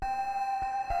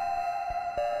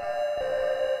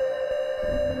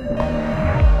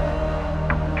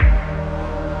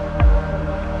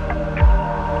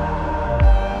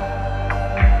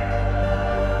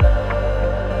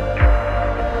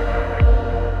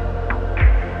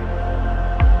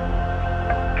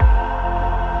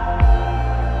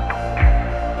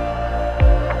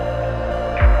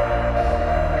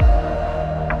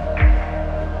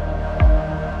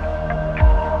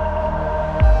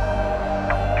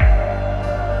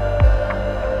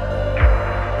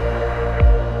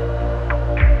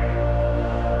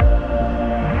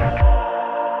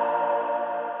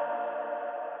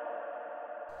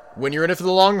When you're in it for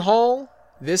the long haul,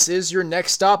 this is your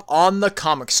next stop on the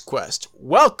Comics Quest.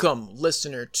 Welcome,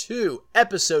 listener, to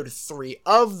episode 3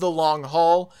 of The Long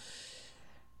Haul.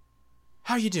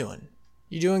 How you doing?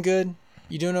 You doing good?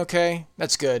 You doing okay?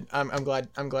 That's good. I'm glad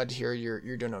to hear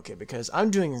you're doing okay, because I'm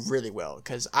doing really well,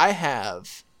 because I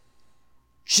have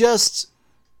just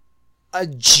a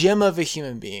gem of a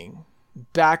human being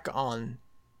back on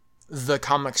the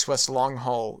Comics Quest Long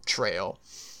Haul trail.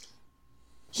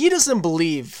 He doesn't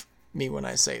believe me when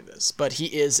I say this, but he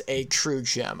is a true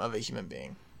gem of a human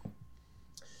being.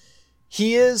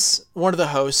 He is one of the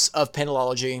hosts of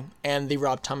Panelology and the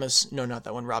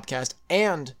Robcast,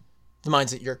 and the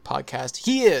Minds at Yerk podcast.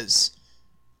 He is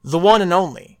the one and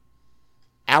only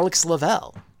Alex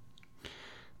Lavelle.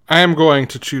 I am going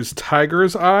to choose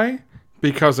Tiger's Eye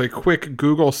because a quick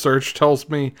Google search tells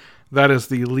me that is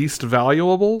the least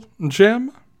valuable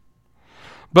gem,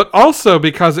 but also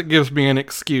because it gives me an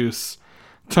excuse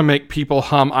to make people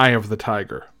hum Eye of the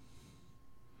Tiger.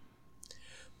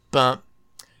 Bump,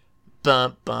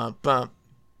 bump, bump, bump,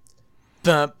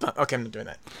 bump, bump. Okay, I'm not doing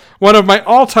that. One of my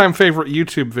all-time favorite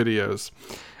YouTube videos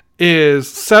is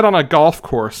set on a golf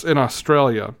course in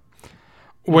Australia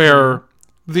where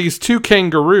these two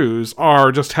kangaroos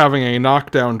are just having a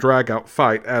knockdown, drag-out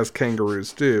fight, as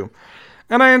kangaroos do.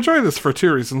 And I enjoy this for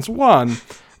two reasons. One,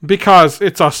 because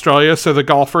it's Australia, so the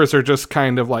golfers are just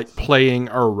kind of like playing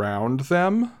around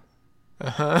them.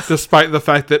 Despite the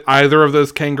fact that either of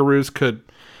those kangaroos could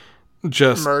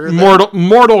just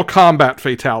mortal combat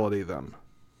fatality them.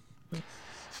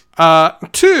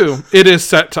 Two, it is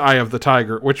set to Eye of the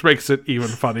Tiger, which makes it even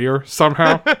funnier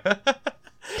somehow.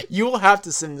 You will have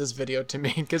to send this video to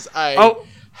me, because I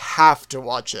have to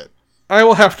watch it. I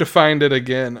will have to find it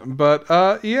again, but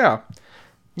yeah.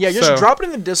 Yeah, just drop it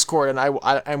in the Discord,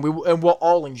 and we'll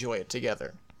all enjoy it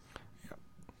together.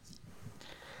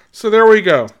 So there we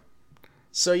go.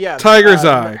 So yeah, Tiger's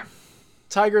Eye.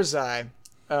 Tiger's Eye.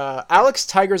 Alex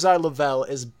Tiger's Eye Lavelle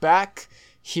is back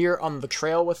here on the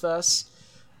trail with us,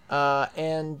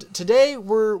 and today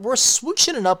we're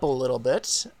swooshing it up a little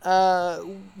bit.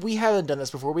 We haven't done this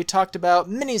before. We talked about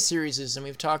miniseries and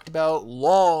we've talked about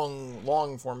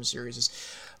long form series,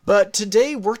 but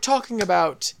today we're talking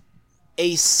about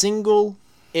a single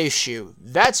issue.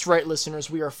 That's right, listeners.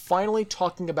 We are finally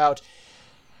talking about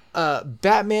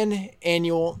Batman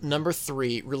Annual number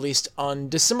 3, released on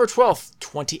December 12th,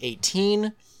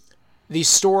 2018. The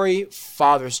story,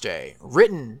 Father's Day,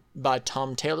 written by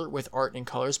Tom Taylor with art and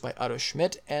colors by Otto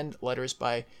Schmidt and letters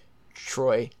by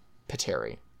Troy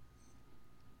Peteri.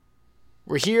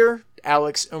 We're here,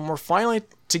 Alex, and we're finally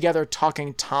together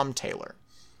talking Tom Taylor.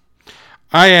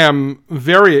 I am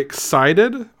very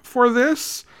excited for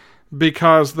this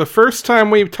because the first time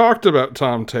we talked about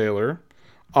Tom Taylor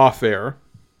off air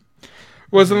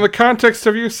was in the context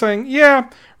of you saying, yeah,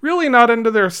 really not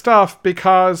into their stuff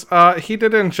because he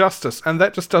did Injustice, and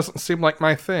that just doesn't seem like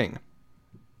my thing.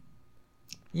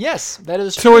 Yes, that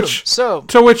is true.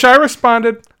 To which I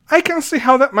responded, I can see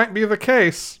how that might be the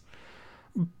case,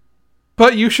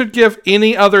 but you should give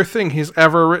any other thing he's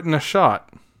ever written a shot.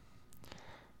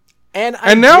 And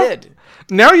I did.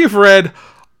 Now you've read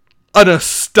an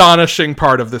astonishing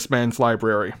part of this man's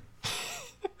library.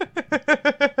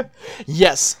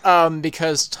 Yes,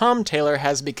 because Tom Taylor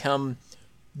has become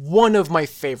one of my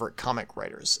favorite comic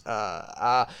writers.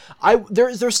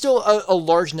 There's still a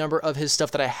large number of his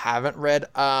stuff that I haven't read.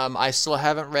 I still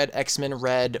haven't read X-Men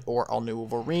Red or All New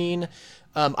Wolverine.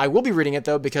 I will be reading it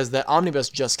though, because the omnibus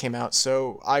just came out,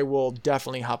 so I will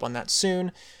definitely hop on that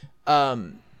soon.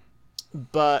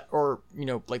 There's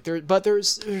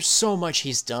so much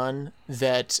he's done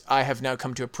that I have now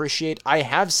come to appreciate. I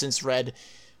have since read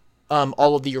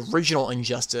all of the original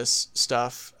Injustice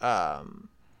stuff,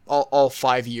 all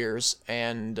 5 years,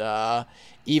 and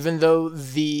even though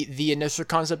the initial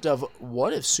concept of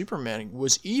what if Superman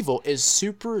was evil is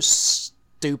super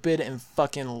stupid and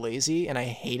fucking lazy, and I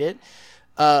hate it,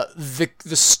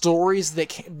 the stories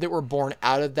that were born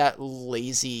out of that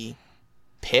lazy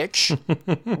pitch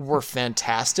were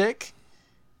fantastic.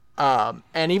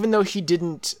 And even though he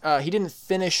didn't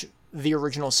finish the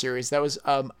original series, that was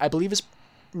I believe his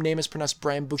name is pronounced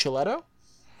Brian Buccellato.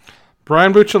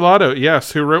 Brian Buccellato,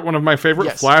 yes, who wrote one of my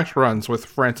favorite Flash runs with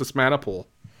Francis Manapul.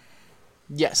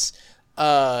 Yes.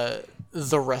 The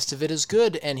rest of it is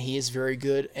good, and he is very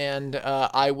good, and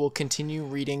I will continue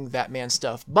reading that man's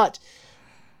stuff. But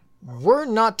we're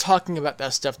not talking about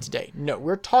that stuff today. No,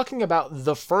 we're talking about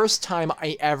the first time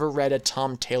I ever read a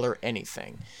Tom Taylor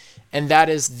anything, and that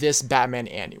is this Batman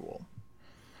Annual.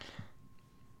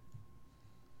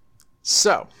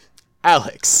 So,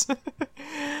 Alex,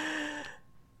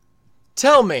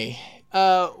 tell me,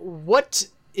 What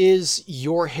is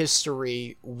your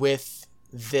history with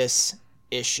this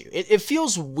issue? It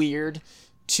feels weird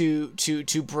to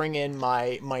bring in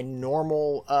my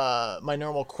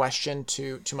normal question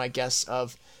to my guests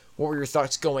of what were your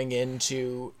thoughts going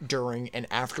into, during, and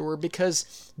afterward,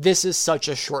 because this is such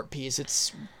a short piece.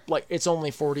 It's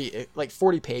only 40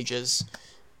 pages,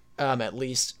 at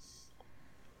least.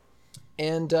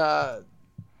 And I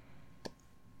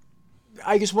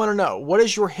just want to know, what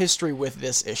is your history with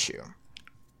this issue?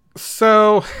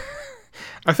 So,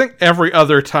 I think every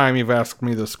other time you've asked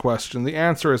me this question, the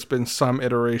answer has been some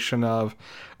iteration of,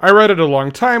 I read it a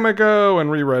long time ago and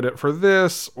reread it for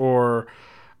this, or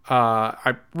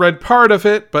I read part of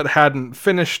it but hadn't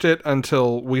finished it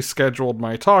until we scheduled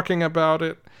my talking about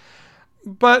it.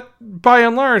 But by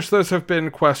and large, those have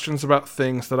been questions about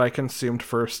things that I consumed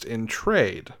first in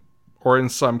trade, or in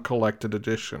some collected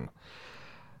edition.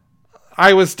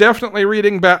 I was definitely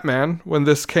reading Batman when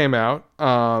this came out.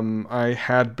 I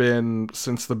had been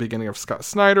since the beginning of Scott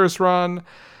Snyder's run.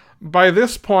 By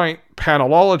this point,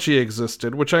 Panelology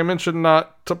existed, which I mentioned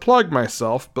not to plug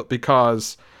myself, but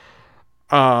because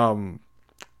our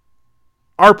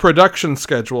production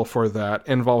schedule for that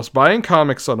involves buying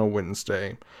comics on a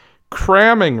Wednesday,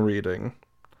 cramming reading,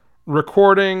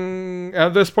 recording.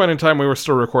 At this point in time, we were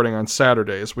still recording on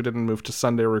Saturdays. We didn't move to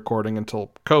Sunday recording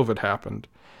until COVID happened.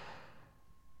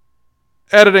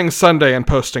 Editing Sunday and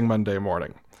posting Monday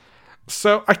morning.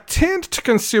 So I tend to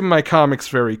consume my comics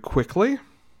very quickly.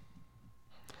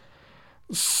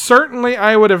 Certainly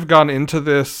I would have gone into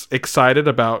this excited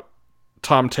about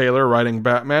Tom Taylor writing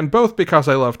Batman, both because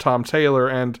I love Tom Taylor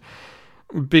and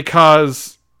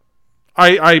because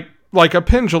I like a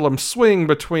pendulum swing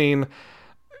between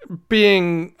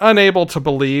being unable to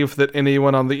believe that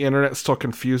anyone on the internet still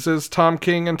confuses Tom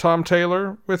King and Tom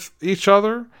Taylor with each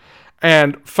other,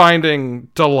 and finding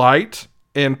delight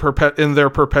in their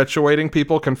perpetuating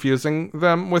people confusing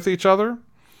them with each other.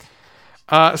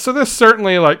 So this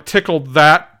certainly tickled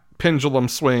that pendulum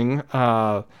swing.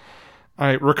 I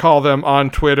recall them on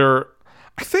Twitter.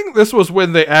 I think this was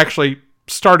when they actually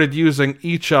started using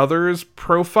each other's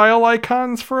profile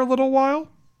icons for a little while.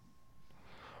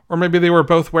 Or maybe they were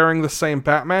both wearing the same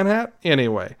Batman hat.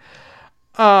 Anyway.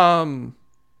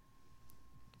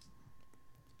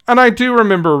 And I do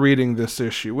remember reading this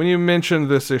issue. When you mentioned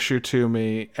this issue to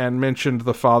me and mentioned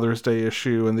the Father's Day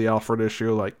issue and the Alfred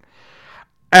issue,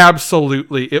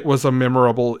 absolutely it was a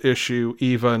memorable issue.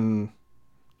 Even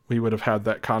we would have had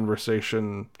that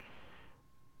conversation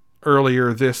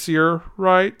earlier this year,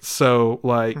 right? So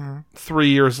 3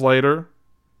 years later,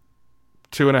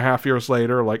 2.5 years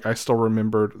later, I still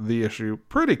remembered the issue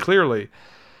pretty clearly.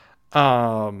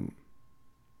 It's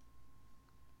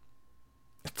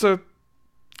a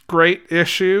great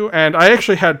issue, and I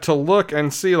actually had to look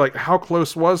and see how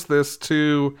close was this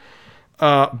to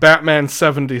Batman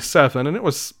 77, and it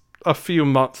was a few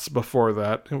months before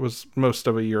that. It was most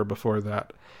of a year before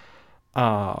that.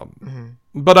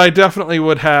 But I definitely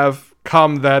would have,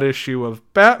 come that issue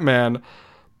of Batman,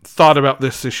 thought about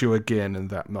this issue again in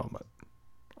that moment.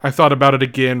 I thought about it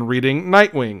again reading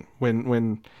Nightwing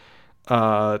when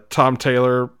Tom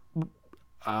Taylor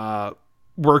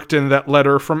worked in that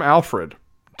letter from Alfred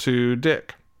to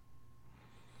Dick.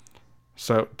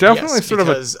 So definitely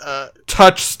a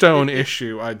touchstone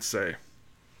issue, I'd say.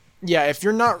 Yeah, if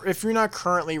you're not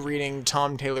currently reading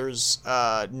Tom Taylor's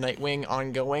Nightwing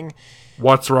ongoing,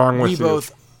 what's wrong with you? We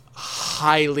both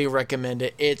highly recommend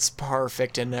it. It's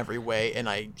perfect in every way, and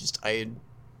I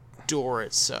adore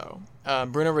it so.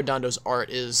 Bruno Redondo's art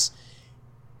is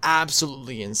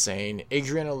absolutely insane.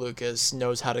 Adriano Lucas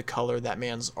knows how to color that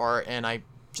man's art, and I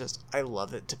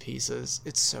love it to pieces.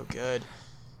 It's so good.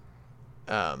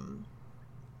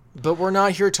 But we're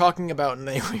not here talking about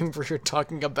Nightwing. We're here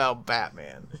talking about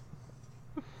Batman.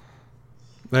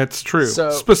 That's true. So,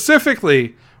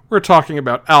 specifically, we're talking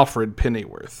about Alfred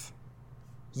Pennyworth.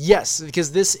 Yes,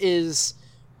 because this is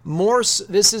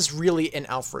really an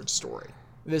Alfred story.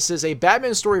 This is a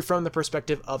Batman story from the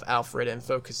perspective of Alfred and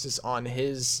focuses on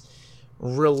his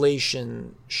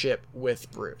relationship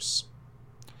with Bruce.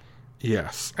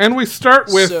 Yes. And we start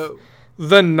with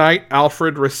the night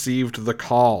Alfred received the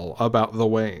call about the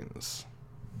Waynes.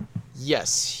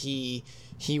 Yes, he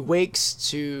wakes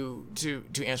to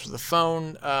answer the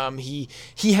phone. He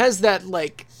has that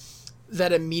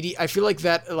that immediate, I feel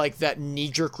that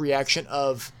knee-jerk reaction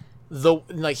of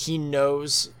he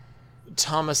knows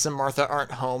Thomas and Martha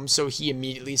aren't home, so he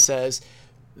immediately says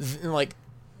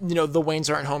the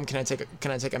Waynes aren't home. Can I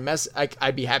take a mess?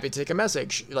 I'd be happy to take a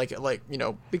message. Like,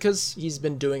 because he's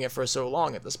been doing it for so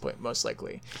long at this point, most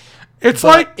likely. It's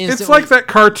like that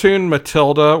cartoon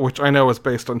Matilda, which I know is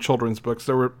based on children's books.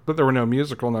 But there were no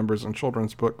musical numbers in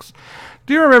children's books.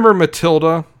 Do you remember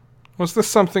Matilda? Was this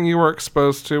something you were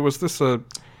exposed to? Was this a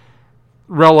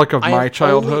relic of my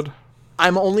childhood?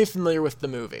 I'm only familiar with the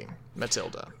movie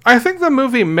Matilda. I think the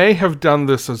movie may have done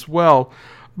this as well.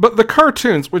 But the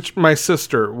cartoons, which my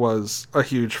sister was a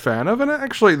huge fan of, and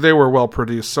actually they were well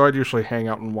produced, so I'd usually hang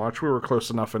out and watch. We were close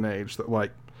enough in age that,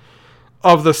 like,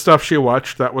 of the stuff she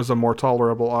watched, that was a more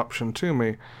tolerable option to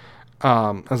me,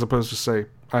 as opposed to, say,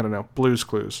 I don't know, Blue's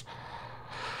Clues.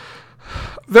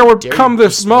 There would come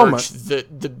this moment.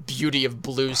 The beauty of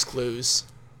Blue's Clues.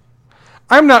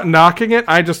 I'm not knocking it.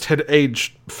 I just had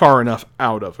aged far enough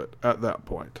out of it at that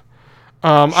point.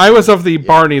 I was of the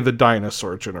Barney the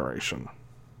Dinosaur generation.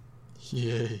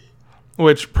 Yay.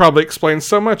 Which probably explains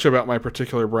so much about my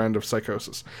particular brand of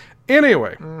psychosis.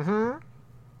 Anyway,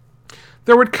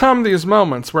 there would come these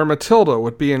moments where Matilda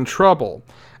would be in trouble,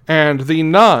 and the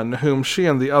nun, whom she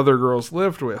and the other girls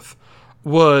lived with,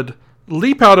 would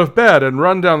leap out of bed and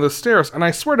run down the stairs, and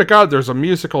I swear to God there's a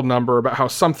musical number about how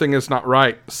something is not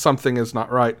right, something is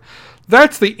not right.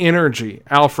 That's the energy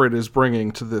Alfred is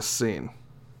bringing to this scene.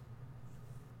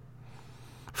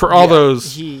 For all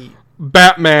those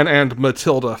Batman and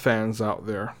Matilda fans out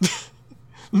there.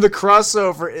 The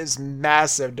crossover is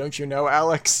massive, don't you know,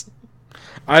 Alex?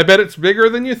 I bet it's bigger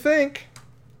than you think.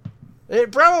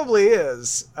 It probably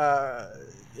is.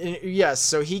 Yes,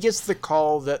 so he gets the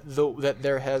call that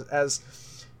there has,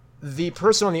 as the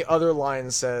person on the other line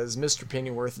says, Mr.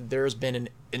 Pennyworth, there's been an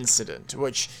incident,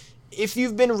 which, if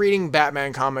you've been reading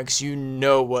Batman comics, you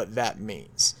know what that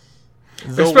means.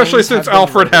 Especially since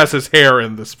Alfred has his hair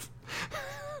in this.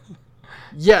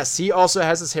 Yes, he also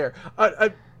has his hair.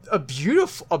 A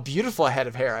beautiful head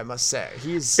of hair, I must say.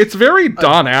 It's very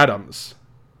Don Adams.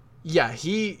 Yeah,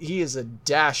 he is a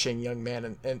dashing young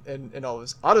man, and all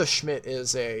this. Otto Schmidt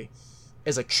is a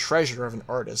treasure of an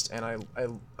artist, and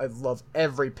I love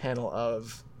every panel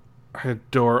of. I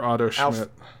adore Otto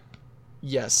Schmidt.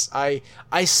 Yes, I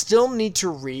still need to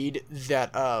read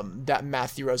that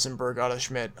Matthew Rosenberg Otto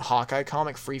Schmidt Hawkeye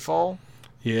comic Freefall.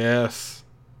 Yes.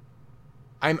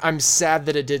 I'm sad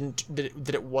that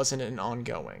it wasn't an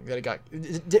ongoing. That it got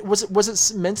was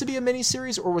it meant to be a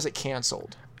miniseries, or was it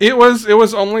canceled? It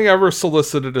was only ever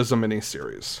solicited as a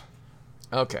miniseries.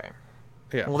 Okay.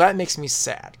 Yeah. Well, that makes me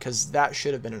sad, because that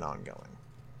should have been an ongoing.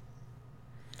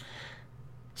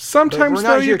 Sometimes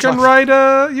though you can write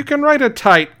a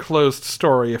tight closed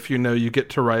story if you know you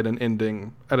get to write an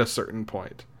ending at a certain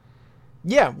point.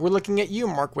 Yeah, we're looking at you,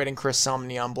 Mark Waid and Chris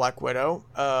Samnee on Black Widow.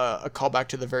 A callback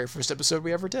to the very first episode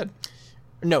we ever did.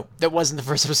 No, that wasn't the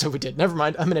first episode we did. Never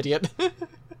mind, I'm an idiot.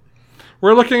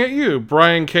 We're looking at you,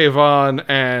 Brian K. Vaughan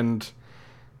and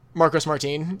Marcos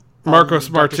Martin.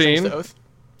 Marcos Martin. The Oath.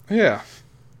 Yeah.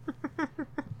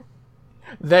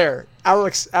 There,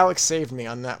 Alex saved me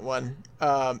on that one.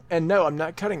 And no, I'm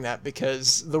not cutting that,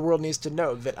 because the world needs to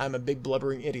know that I'm a big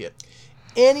blubbering idiot.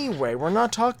 Anyway, we're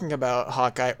not talking about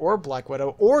Hawkeye or Black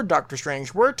Widow or Doctor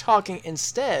Strange. We're talking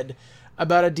instead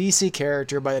about a DC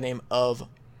character by the name of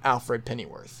Alfred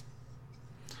Pennyworth.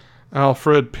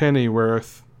 Alfred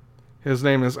Pennyworth. His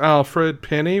name is Alfred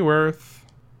Pennyworth.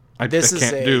 I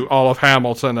can't do all of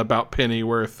Hamilton about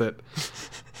Pennyworth at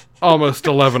almost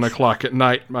 11 o'clock at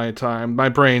night my time. My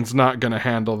brain's not going to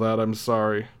handle that, I'm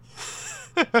sorry.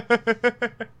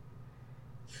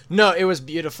 No, it was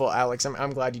beautiful, Alex.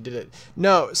 I'm glad you did it.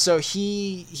 No, so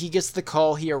he gets the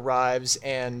call, he arrives,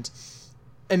 and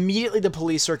immediately the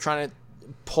police are trying to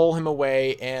pull him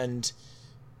away and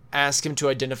ask him to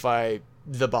identify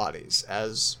the bodies,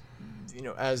 as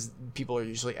people are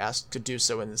usually asked to do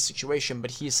so in this situation.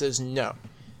 But he says no.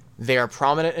 They are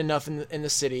prominent enough in the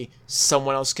city.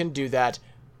 Someone else can do that.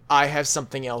 I have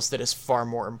something else that is far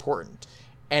more important.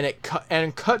 And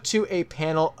cut to a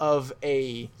panel of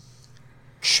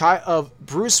of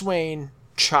Bruce Wayne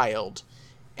child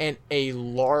in a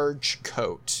large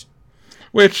coat,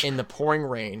 which in the pouring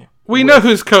rain. We know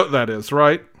whose coat that is,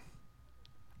 right?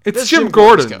 It's Jim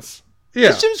Gordon's. Yeah,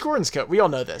 it's Jim Gordon's coat. We all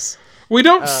know this. We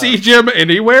don't see Jim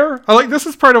anywhere. This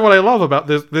is part of what I love about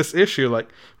this issue. Like,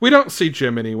 we don't see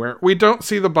Jim anywhere. We don't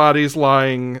see the bodies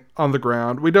lying on the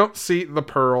ground. We don't see the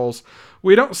pearls.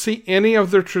 We don't see any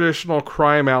of the traditional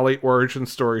Crime Alley origin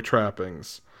story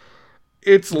trappings.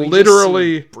 It's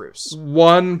literally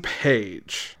one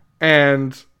page.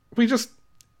 And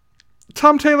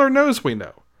Tom Taylor knows we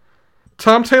know.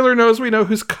 Tom Taylor knows we know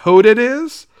whose coat it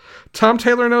is. Tom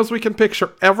Taylor knows we can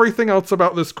picture everything else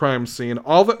about this crime scene.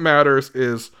 All that matters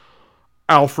is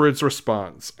Alfred's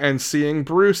response, and seeing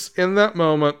Bruce in that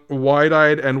moment,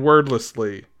 wide-eyed and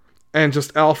wordlessly, and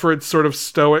just Alfred sort of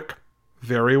stoic,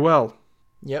 very well.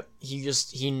 Yep,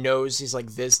 he knows, he's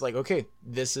like this, like, okay,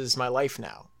 this is my life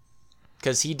now.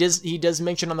 Because he does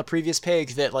mention on the previous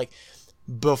page that, like,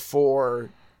 before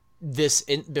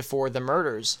the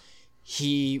murders,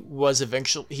 he was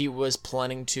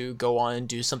planning to go on and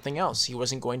do something else. He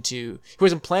wasn't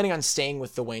planning on staying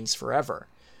with the Waynes forever.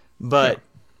 But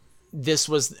this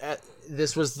was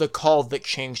the call that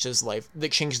changed his life,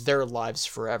 that changed their lives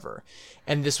forever.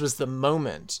 And this was the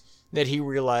moment that he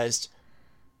realized,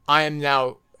 I am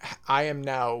now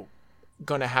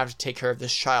going to have to take care of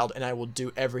this child, and I will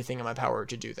do everything in my power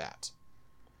to do that.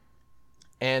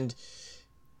 And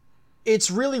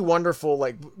it's really wonderful.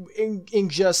 Like, in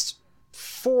just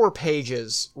 4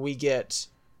 pages, we get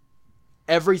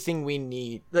everything we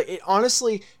need. Like,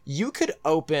 honestly, you could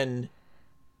open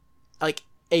like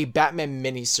a Batman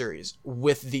miniseries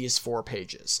with these 4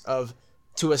 pages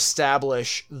to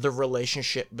establish the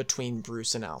relationship between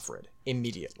Bruce and Alfred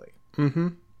immediately. Mm-hmm.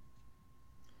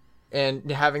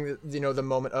 And having the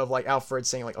moment of, like, Alfred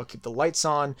saying, like, I'll keep the lights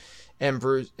on, and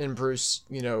Bruce,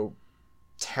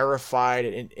 terrified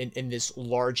in this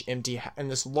large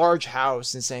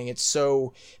house, and saying it's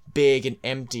so big and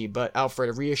empty, but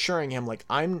Alfred reassuring him,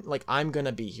 I'm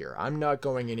gonna be here. I'm not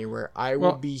going anywhere. I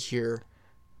will be here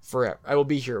forever. I will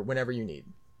be here whenever you need.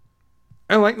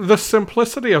 And, like, the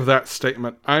simplicity of that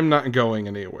statement, I'm not going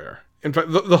anywhere. In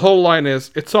fact, the whole line is,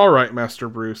 it's all right, Master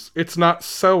Bruce. It's not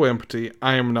so empty.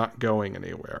 I am not going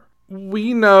anywhere.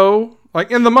 We know, like,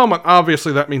 in the moment,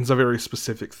 obviously that means a very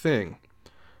specific thing.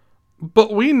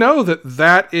 But we know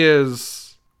that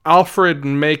is Alfred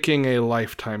making a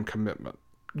lifetime commitment.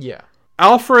 Yeah.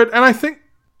 Alfred, and I think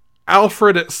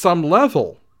Alfred at some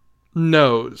level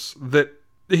knows that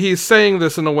he's saying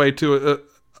this in a way to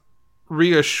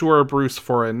reassure Bruce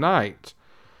for a night.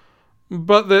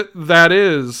 But that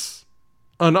is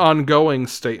an ongoing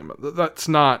statement. That's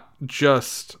not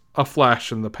just a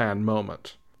flash in the pan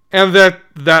moment. And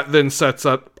that then sets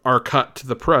up our cut to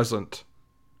the present.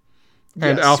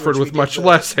 And yes, Alfred with much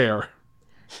less hair.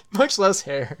 Much less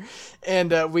hair.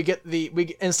 And we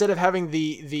instead of having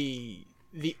the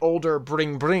older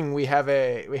bring, we have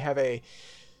a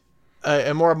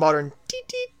more modern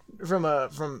teet from a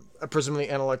presumably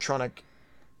an electronic,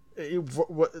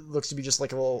 what looks to be just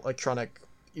like a little electronic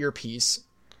earpiece.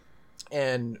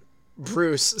 And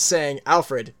Bruce saying,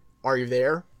 Alfred, are you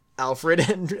there? Alfred,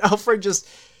 and Alfred just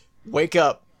wake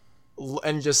up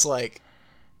and just, like,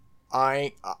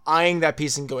 eyeing that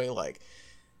piece and going, like,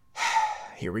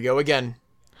 here we go again.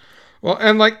 Well,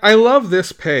 and, like, I love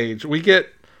this page. We get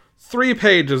 3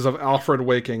 pages of Alfred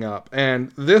waking up,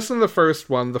 and this and the first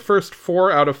one, the first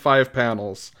 4 out of 5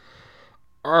 panels,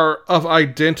 are of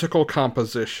identical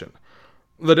composition.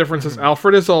 The difference is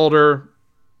Alfred is older.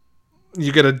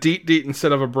 You get a deet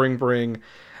instead of a bring.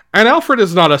 And Alfred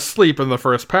is not asleep in the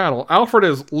first panel. Alfred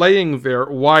is laying there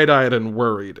wide-eyed and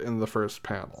worried in the first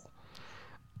panel.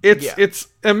 It's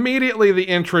immediately the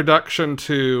introduction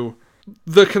to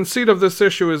the conceit of this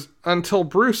issue is until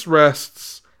Bruce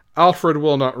rests, Alfred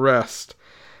will not rest.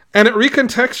 And it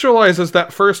recontextualizes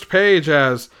that first page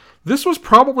as this was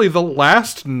probably the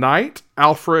last night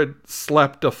Alfred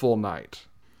slept a full night.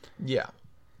 Yeah.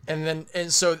 And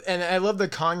I love the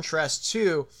contrast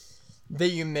too that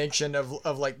you mentioned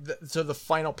of like so the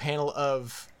final panel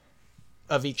of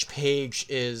each page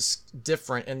is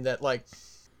different, and that like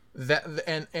that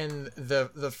and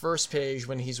the first page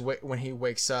when he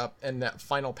wakes up, and that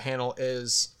final panel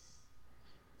is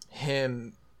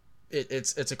him.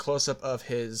 It's a close up of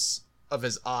his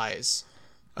eyes.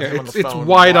 It's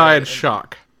wide-eyed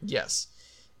shock. Yes,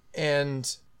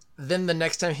 and then the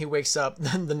next time he wakes up,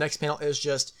 then the next panel is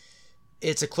just,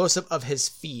 it's a close-up of his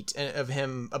feet and of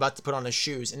him about to put on his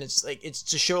shoes, and it's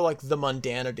to show like the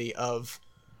mundanity of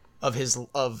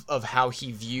how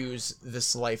he views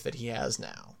this life that he has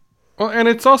now. Well, and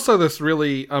it's also this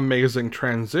really amazing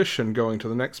transition going to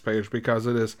the next page, because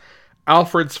it is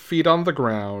Alfred's feet on the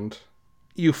ground.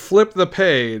 You flip the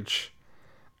page,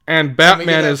 and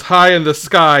Batman is high in the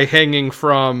sky hanging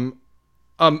from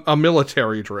a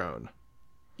military drone.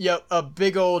 Yep, a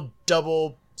big old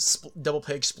double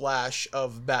page splash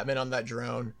of Batman on that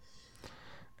drone.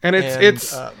 And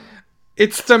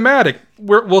it's thematic.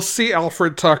 We'll see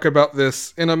Alfred talk about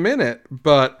this in a minute,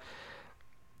 but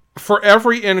for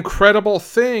every incredible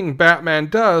thing Batman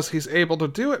does, he's able to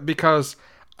do it because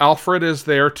Alfred is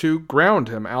there to ground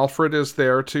him. Alfred is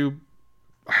there to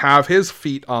have his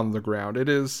feet on the ground. It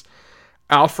is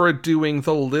Alfred doing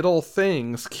the little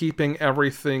things, keeping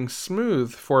everything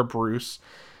smooth for Bruce.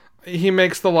 He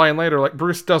makes the line later, like,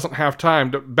 Batman doesn't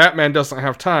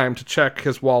have time to check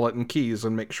his wallet and keys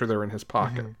and make sure they're in his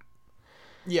pocket.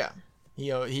 Mm-hmm. Yeah.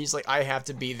 He's like, I have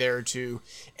to be there to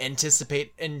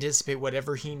anticipate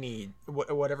whatever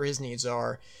whatever his needs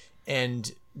are,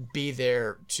 and be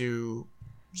there to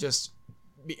just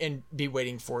be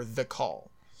waiting for the call.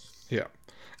 Yeah.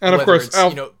 And of course,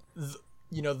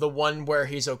 the one where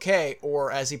he's okay,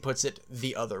 or as he puts it,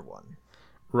 the other one.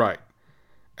 Right.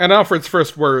 And Alfred's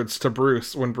first words to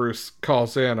Bruce when Bruce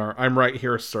calls in are, "I'm right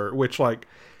here, sir," which, like,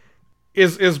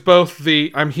 is both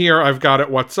the, "I'm here, I've got it,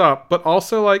 what's up," but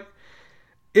also, like,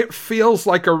 it feels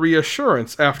like a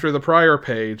reassurance after the prior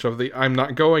page of the, "I'm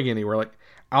not going anywhere." Like,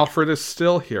 Alfred is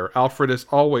still here. Alfred is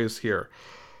always here.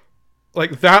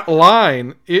 Like, that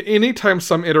line, anytime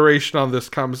some iteration on this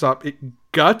comes up, it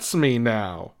guts me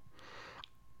now.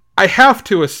 I have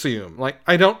to assume, like,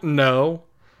 I don't know,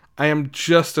 I am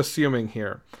just assuming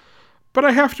here, but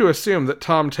I have to assume that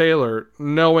Tom Taylor,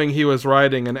 knowing he was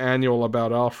writing an annual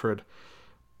about Alfred,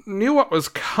 knew what was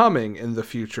coming in the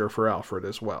future for Alfred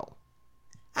as well.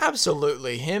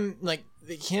 Absolutely. Him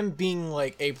being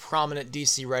like a prominent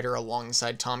DC writer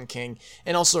alongside Tom King,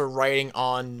 and also writing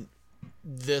on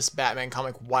this Batman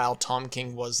comic while Tom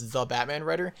King was the Batman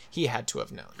writer, he had to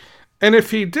have known. And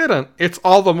if he didn't, it's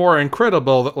all the more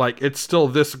incredible that, like, it's still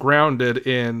this grounded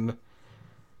in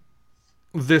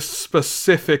this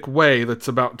specific way that's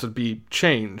about to be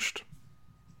changed.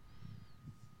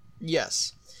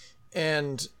 Yes.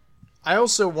 And I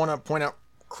also want to point out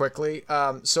quickly,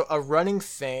 so a running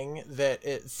thing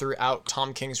throughout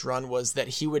Tom King's run was that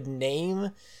he would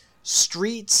name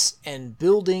streets and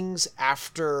buildings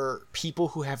after people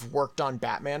who have worked on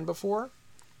Batman before.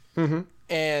 Mm-hmm.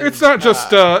 And it's not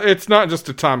just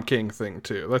a Tom King thing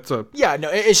too. It's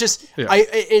just, yeah.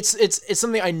 It's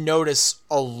something I notice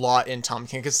a lot in Tom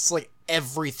King, because it's like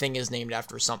everything is named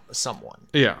after someone.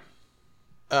 Yeah.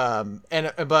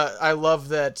 But I love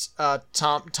that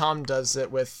Tom does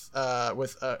it with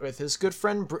his good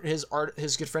friend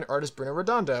artist Bruno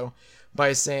Redondo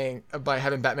by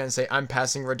having Batman say, "I'm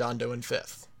passing Redondo in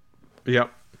 5th." Yep.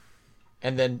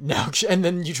 And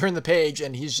then you turn the page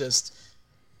and he's just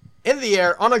in the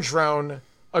air on a drone,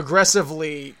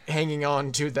 aggressively hanging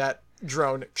on to that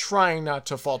drone, trying not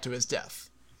to fall to his death.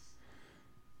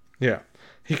 Yeah.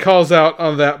 He calls out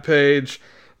on that page,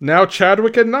 "Now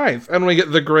Chadwick at 9th," and we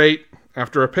get the great,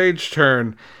 after a page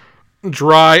turn,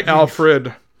 dry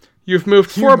Alfred, "You've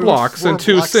moved 4 blocks in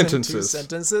 2 sentences.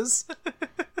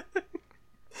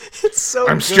 It's so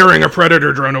I'm good. steering a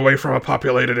Predator drone away from a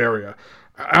populated area,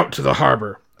 out to the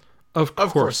harbor. Of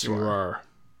course you are.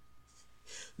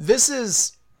 This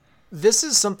is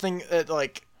something that,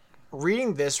 like,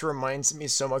 reading this reminds me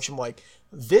so much. I'm like,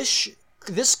 this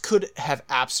could have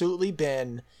absolutely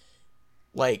been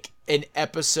like an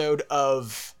episode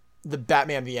of the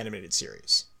Batman the Animated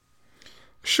Series.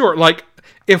 Sure, like,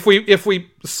 if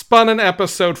we spun an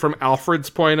episode from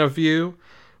Alfred's point of view,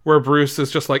 where Bruce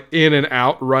is just, like, in and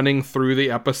out running through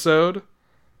the episode,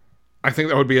 I think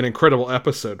that would be an incredible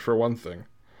episode, for one thing.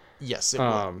 Yes, it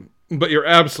would. But you're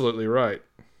absolutely right.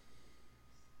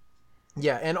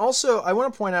 Yeah, and also I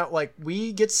want to point out, like,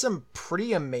 we get some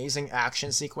pretty amazing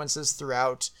action sequences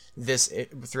throughout this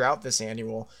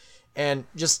annual, and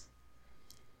just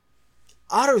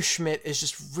Otto Schmidt is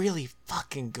just really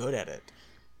fucking good at it.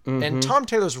 Mm-hmm. And Tom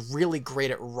Taylor's really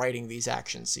great at writing these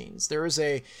action scenes. There is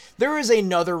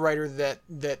another writer that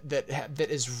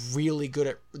is really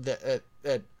good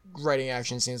at writing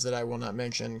action scenes that I will not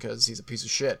mention because he's a piece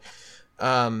of shit.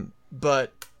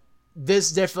 But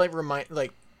this definitely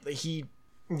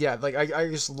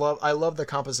I love the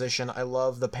composition. I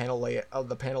love the panel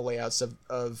layouts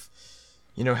of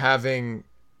having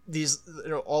these,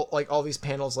 all these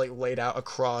panels, like, laid out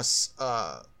across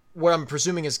what I'm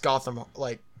presuming is Gotham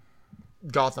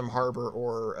Harbor,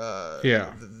 or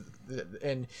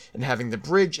and having the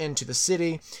bridge into the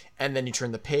city, and then you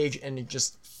turn the page and you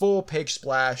just full page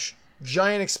splash,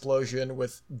 giant explosion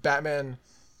with Batman,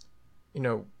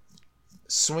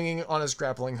 swinging on his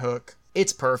grappling hook.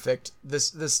 It's perfect.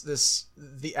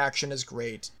 The action is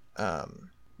great.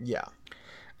 Yeah.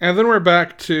 And then we're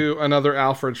back to another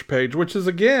Alfred page, which is,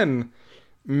 again,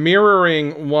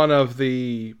 mirroring one of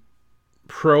the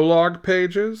prologue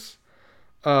pages.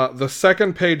 The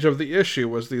second page of the issue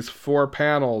was these 4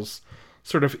 panels,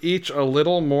 sort of each a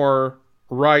little more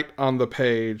right on the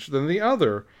page than the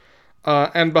other.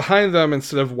 And behind them,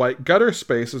 instead of white gutter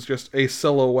space, is just a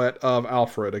silhouette of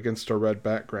Alfred against a red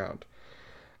background.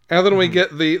 And then we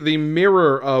get the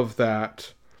mirror of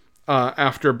that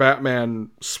after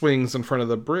Batman swings in front of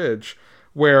the bridge,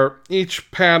 where each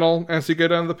panel, as you go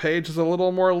down the page, is a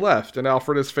little more left, and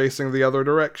Alfred is facing the other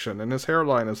direction, and his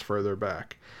hairline is further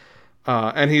back.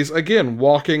 And he's, again,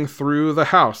 walking through the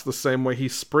house the same way he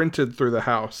sprinted through the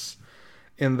house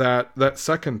in that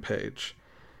second page.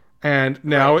 And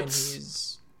now Right,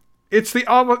 it's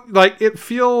the, like, it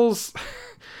feels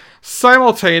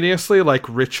simultaneously like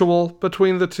ritual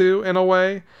between the two in a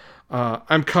way.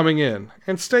 I'm coming in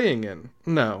and staying in.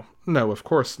 No, of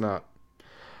course not.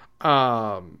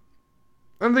 And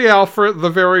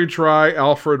the very dry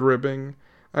Alfred ribbing.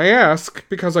 I ask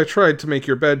because I tried to make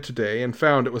your bed today and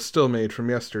found it was still made from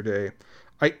yesterday.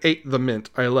 I ate the mint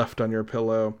I left on your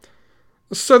pillow.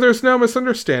 So there's no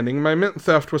misunderstanding. My mint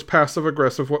theft was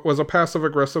a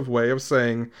passive-aggressive way of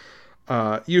saying,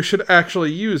 you should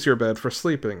actually use your bed for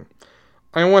sleeping.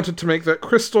 I wanted to make that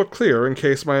crystal clear in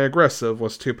case my aggressive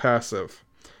was too passive.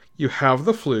 You have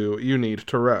the flu. You need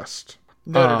to rest.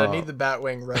 Noted, I need the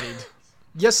Batwing readied.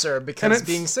 Yes, sir, because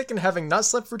being sick and having not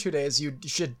slept for 2 days, you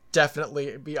should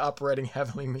definitely be operating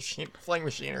heavily flying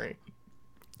machinery.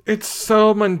 It's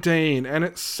so mundane, and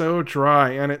it's so dry,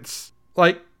 and it's,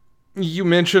 like, you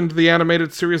mentioned the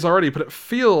animated series already, but it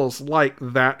feels like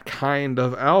that kind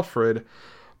of Alfred.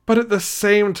 But at the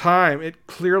same time, it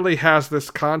clearly has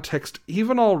this context,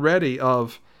 even already,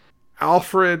 of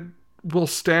Alfred will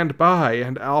stand by,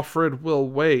 and Alfred will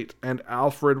wait, and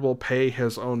Alfred will pay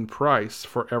his own price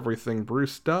for everything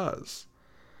Bruce does.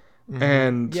 Mm-hmm.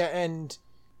 And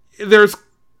there's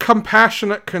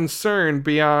compassionate concern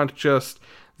beyond just,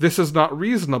 this is not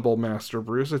reasonable, Master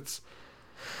Bruce. It's,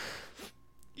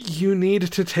 you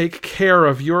need to take care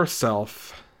of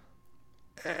yourself.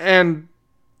 And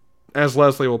as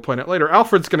Leslie will point out later,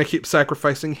 Alfred's going to keep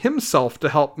sacrificing himself to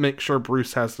help make sure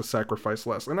Bruce has to sacrifice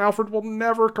less. And Alfred will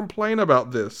never complain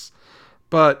about this.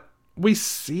 But we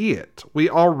see it. We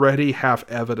already have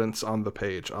evidence on the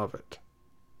page of it.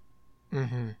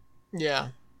 Mm-hmm. Yeah.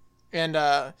 And,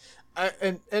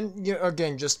 and you know,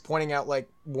 again, just pointing out, like,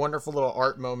 wonderful little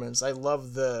art moments. I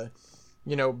love the,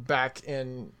 you know, back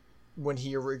in when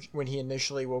he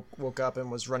initially woke up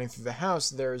and was running through the house,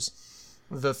 there's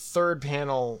the third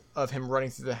panel of him running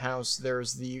through the house.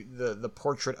 There's the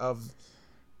portrait of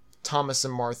Thomas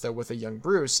and Martha with a young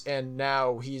Bruce, and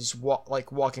now he's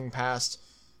walking past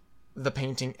the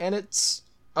painting, and it's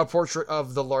a portrait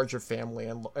of the larger family,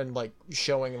 and like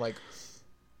showing like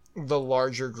the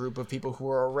larger group of people who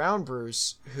are around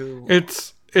Bruce. Who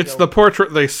it's the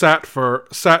portrait they sat for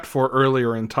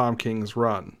earlier in Tom King's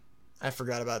run. I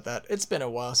forgot about that. It's been a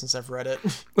while since I've read it.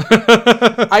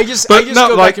 I just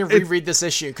go back and reread this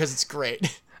issue because it's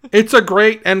great. It's a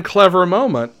great and clever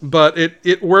moment, but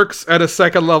it works at a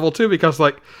second level too, because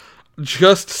like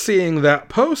just seeing that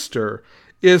poster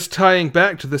is tying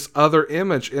back to this other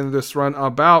image in this run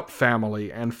about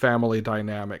family and family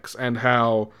dynamics, and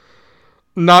how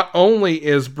not only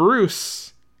is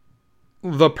Bruce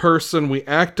the person we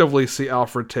actively see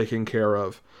Alfred taking care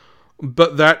of,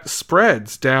 but that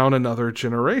spreads down another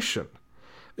generation.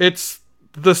 It's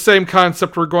the same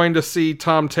concept we're going to see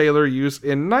Tom Taylor use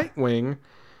in Nightwing,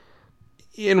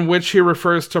 in which he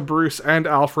refers to Bruce and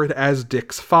Alfred as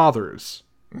Dick's fathers.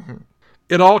 Mm-hmm.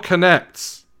 It all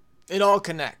connects. It all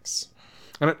connects.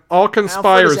 And it all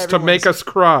conspires to make us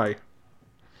cry.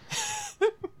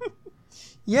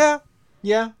 Yeah,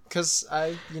 because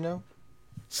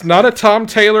It's not a Tom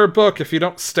Taylor book if you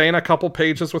don't stain a couple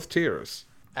pages with tears.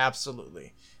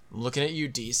 Absolutely. I'm looking at you,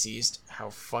 Deceased. How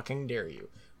fucking dare you?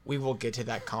 We will get to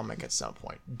that comic at some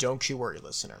point. Don't you worry,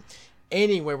 listener.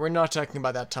 Anyway, we're not talking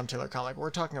about that Tom Taylor comic. We're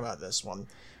talking about this one.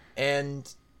 And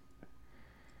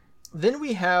then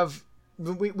we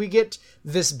get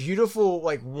this beautiful,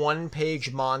 like,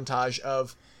 one-page montage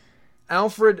of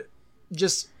Alfred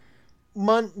just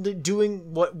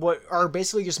doing what are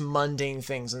basically just mundane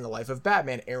things in the life of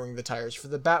Batman, airing the tires for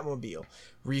the Batmobile,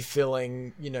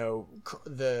 refilling,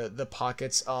 the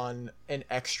pockets on an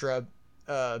extra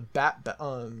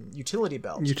utility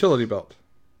belt,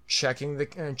 checking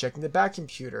the Bat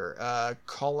computer,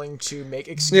 calling to make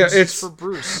excuses for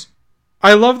Bruce.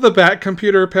 I love the Bat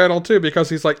computer panel too, because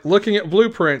he's like looking at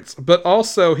blueprints, but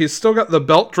also he's still got the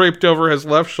belt draped over his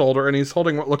left shoulder, and he's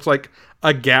holding what looks like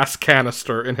a gas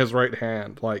canister in his right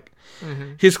hand. Like,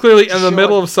 mm-hmm. He's clearly in the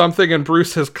middle of something, and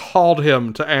Bruce has called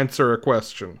him to answer a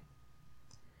question.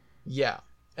 Yeah.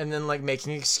 And then, like,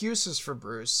 making excuses for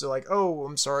Bruce. So, like, oh,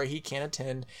 I'm sorry, he can't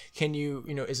attend. Can you,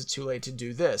 is it too late to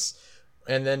do this?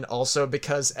 And then also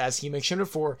because, as he mentioned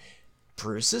before,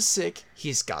 Bruce is sick.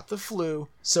 He's got the flu.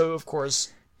 So, of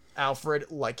course, Alfred,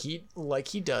 like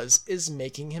he does, is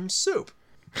making him soup.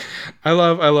 I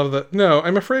love that. No,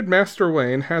 I'm afraid Master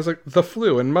Wayne has the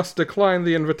flu and must decline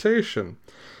the invitation.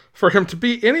 For him to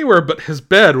be anywhere but his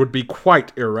bed would be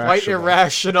quite irrational. Quite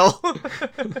irrational.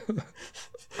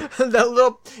 That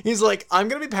little, he's like, I'm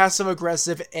gonna be passive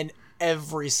aggressive in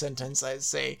every sentence I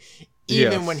say,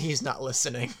 even when he's not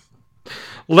listening.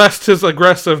 Lest his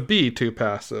aggressive be too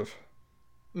passive.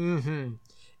 Mm-hmm.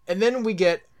 And then we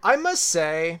get, I must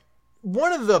say,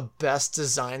 one of the best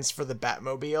designs for the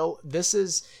Batmobile.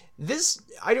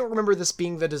 I don't remember this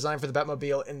being the design for the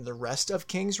Batmobile in the rest of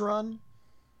King's Run.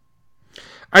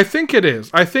 I think it is.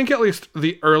 I think at least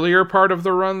the earlier part of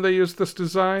the run they used this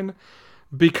design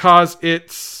because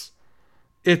it's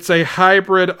a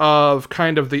hybrid of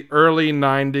kind of the early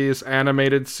 90s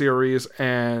animated series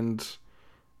and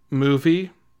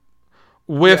movie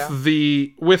with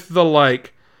the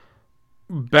like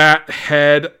bat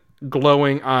head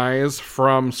glowing eyes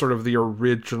from sort of the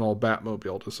original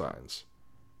Batmobile designs.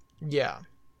 Yeah.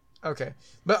 Okay.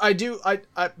 But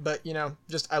but you know,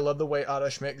 just I love the way Otto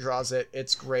Schmidt draws it.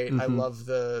 It's great. I love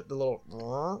the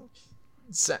little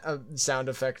sound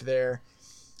effect there.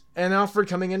 And Alfred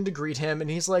coming in to greet him, and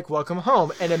he's like, "Welcome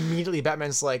home." And immediately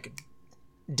Batman's like,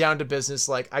 down to business.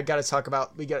 Like, we have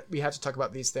to talk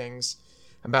about these things,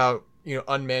 about, you know,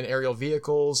 unmanned aerial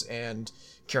vehicles and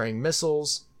carrying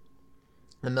missiles.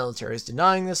 The military is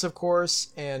denying this, of course,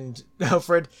 and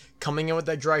Alfred coming in with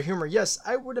that dry humor. Yes,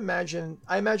 I imagine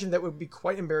that would be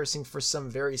quite embarrassing for some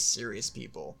very serious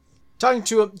people.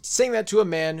 Saying that to a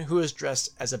man who is dressed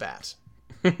as a bat.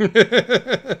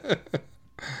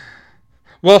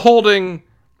 While holding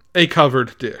a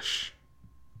covered dish.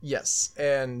 Yes,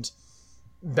 and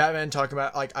Batman talking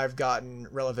about, like, I've gotten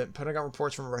relevant Pentagon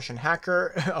reports from a Russian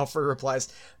hacker. Alfred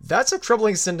replies, that's a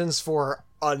troubling sentence for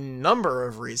a number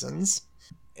of reasons.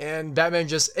 And Batman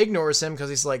just ignores him because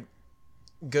he's like,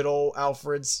 good old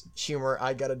Alfred's humor,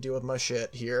 I gotta deal with my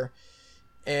shit here.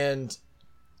 And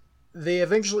they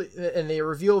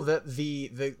reveal that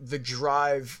the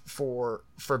drive for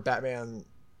Batman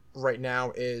right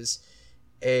now is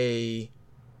a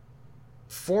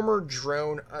former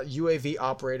drone UAV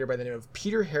operator by the name of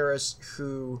Peter Harris,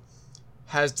 who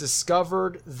has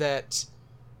discovered that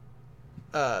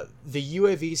the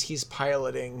UAVs he's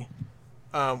piloting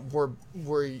were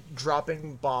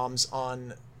dropping bombs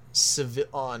on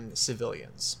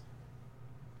civilians,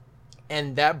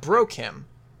 and that broke him,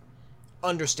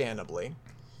 understandably.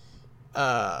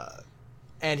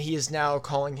 And he is now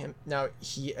calling him. Now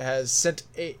he has sent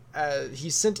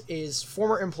his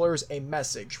former employers a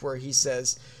message where he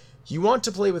says, "You want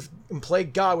to play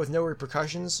God with no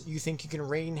repercussions? You think you can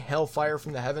rain hellfire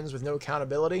from the heavens with no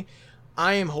accountability?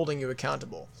 I am holding you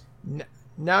accountable.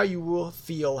 Now you will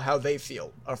feel how they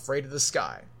feel, afraid of the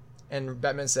sky." And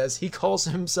Batman says he calls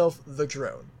himself the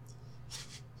Drone,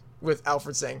 with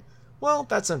Alfred saying, "Well,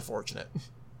 that's unfortunate."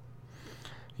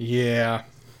 Yeah.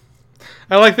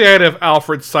 I like the idea of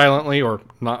Alfred silently, or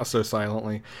not so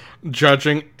silently,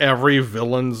 judging every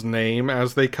villain's name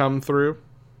as they come through.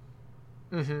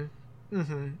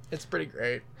 It's pretty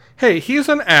great. Hey, he's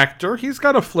an actor. He's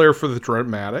got a flair for the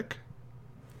dramatic.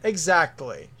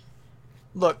 Exactly.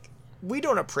 Look, we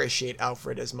don't appreciate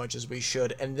Alfred as much as we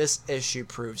should, and this issue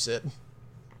proves it.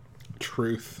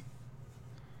 Truth.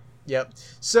 Yep.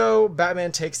 So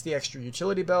Batman takes the extra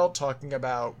utility belt, talking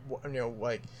about, you know,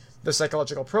 like, the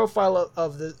psychological profile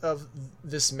of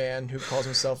this man who calls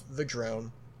himself the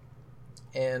Drone,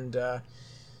 and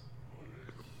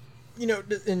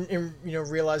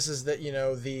realizes that, you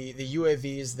know, the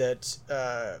UAVs that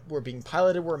were being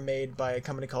piloted were made by a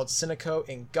company called Cineco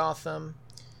in Gotham,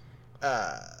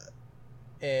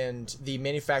 and the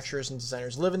manufacturers and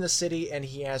designers live in the city, and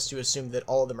he has to assume that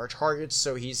all of them are targets.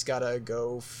 So he's gotta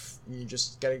go. You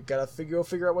just gotta figure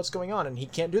out what's going on, and he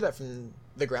can't do that from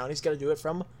the ground. He's gotta do it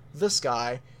from the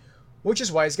sky, which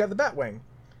is why he's got the Batwing.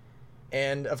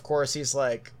 And of course he's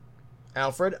like,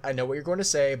 "Alfred, I know what you're going to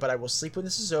say, but I will sleep when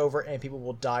this is over, and people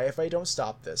will die if I don't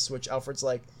stop this." Which Alfred's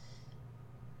like,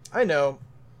 "I know,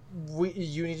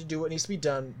 you need to do what needs to be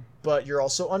done, but you're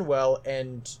also unwell,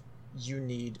 and you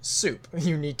need soup.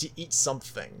 You need to eat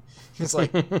something." He's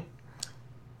like,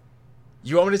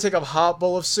 "You want me to take a hot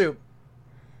bowl of soup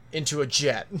into a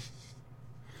jet?"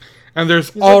 And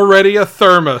there's already a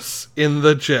thermos in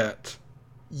the jet.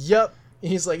 Yep.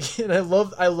 He's like, and I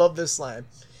love this line.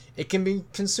 "It can be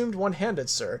consumed one-handed,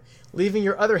 sir, leaving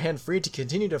your other hand free to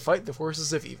continue to fight the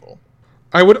forces of evil."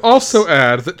 I would also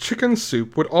add that chicken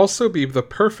soup would also be the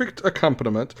perfect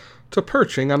accompaniment to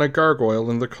perching on a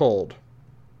gargoyle in the cold.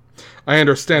 I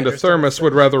understand a thermos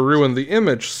would rather ruin the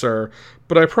image, sir,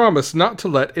 but I promise not to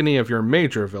let any of your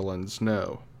major villains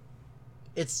know.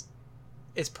 It's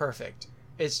perfect.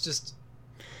 It's just...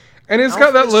 And he's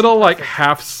got that little, like,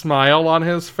 half smile on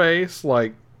his face.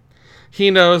 Like,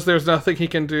 he knows there's nothing he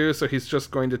can do, so he's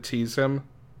just going to tease him.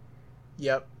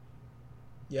 Yep.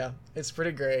 Yeah, it's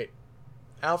pretty great.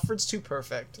 Alfred's too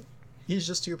perfect. He's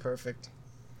just too perfect.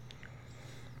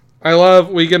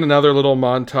 We get another little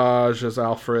montage as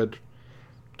Alfred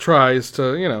tries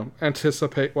to,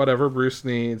 anticipate whatever Bruce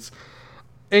needs.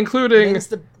 Including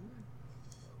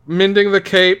mending the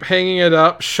cape, hanging it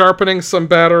up, sharpening some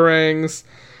batarangs,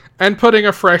 and putting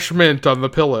a fresh mint on the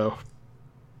pillow.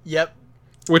 Yep.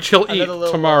 Which he'll eat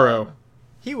tomorrow.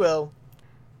 He will.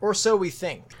 Or so we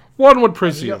think. One would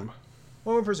presume.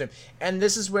 And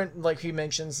this is when, like he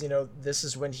mentions, this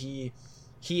is when he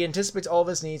anticipates all of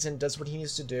his needs and does what he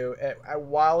needs to do,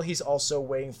 while he's also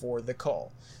waiting for the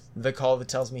call. The call that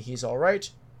tells me he's alright,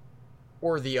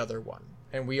 or the other one.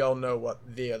 And we all know what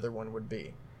the other one would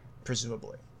be,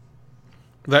 presumably.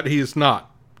 That he's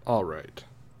not alright.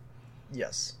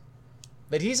 Yes.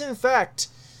 That he's in fact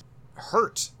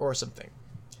hurt or something.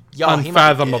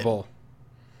 Unfathomable.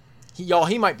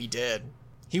 He might be dead.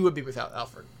 He would be without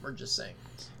Alfred. We're just saying.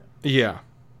 Yeah.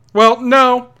 Well,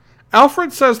 no.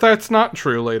 Alfred says that's not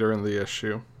true later in the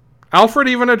issue. Alfred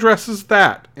even addresses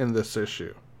that in this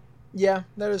issue. Yeah,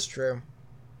 that is true.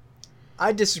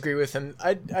 I disagree with him.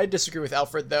 I disagree with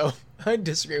Alfred, though. I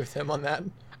disagree with him on that.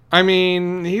 I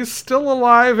mean, he's still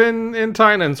alive in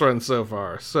Tynan's run so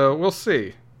far, so we'll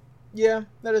see. Yeah,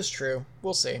 that is true.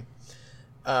 We'll see.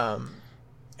 And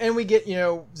we get,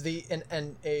 an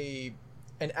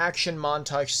action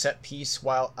montage set piece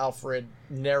while Alfred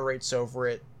narrates over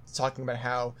it, talking about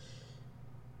how,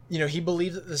 he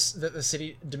believes that the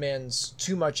city demands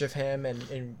too much of him,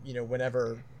 and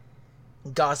whenever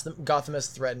Gotham is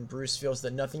threatened, Bruce feels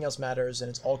that nothing else matters and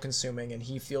it's all consuming, and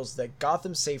he feels that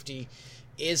Gotham's safety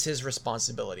is his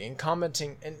responsibility, and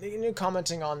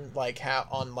commenting on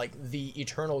the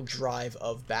eternal drive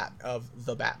of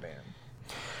the Batman.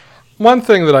 One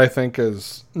thing that I think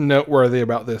is noteworthy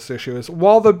about this issue is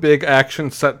while the big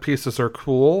action set pieces are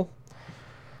cool,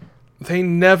 they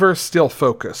never steal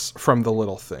focus from the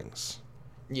little things.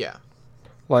 Yeah.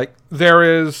 Like, there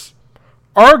is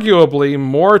arguably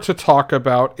more to talk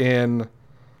about in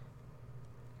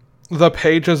the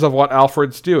pages of what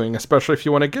Alfred's doing, especially if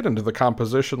you want to get into the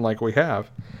composition like we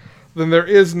have, than there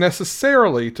is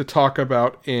necessarily to talk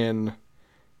about in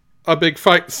a big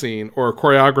fight scene or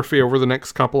choreography over the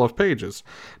next couple of pages.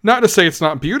 Not to say it's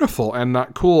not beautiful and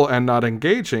not cool and not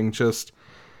engaging, just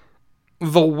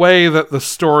the way that the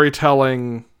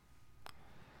storytelling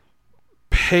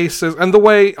paces, and the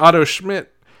way Otto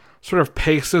Schmidt sort of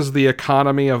paces the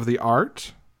economy of the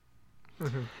art.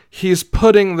 Mm-hmm. He's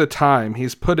putting the time,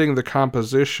 he's putting the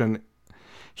composition,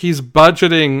 he's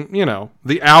budgeting,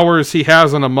 the hours he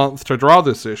has in a month to draw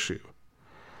this issue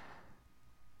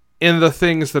in the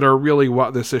things that are really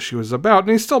what this issue is about.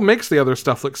 And he still makes the other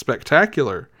stuff look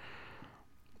spectacular.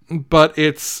 But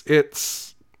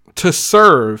it's to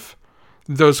serve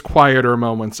those quieter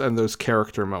moments and those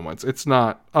character moments. It's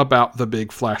not about the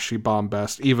big flashy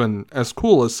bombast, even as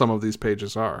cool as some of these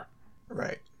pages are.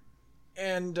 Right.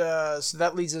 And so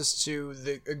that leads us to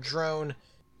a drone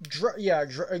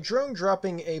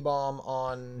dropping a bomb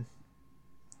on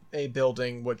a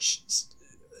building, which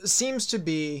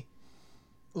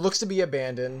looks to be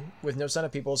abandoned with no sign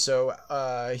of people. So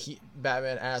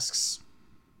Batman asks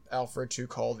Alfred to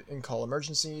call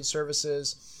emergency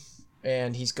services,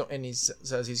 and he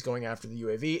says he's going after the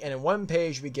UAV. And in one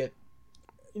page we get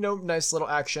nice little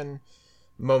action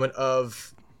moment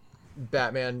of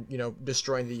Batman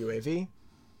destroying the UAV.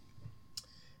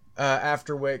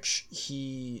 After which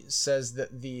he says that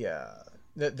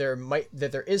that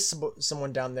there is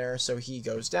someone down there, so he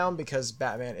goes down because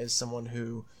Batman is someone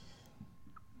who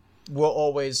will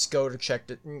always go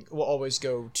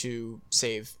to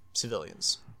save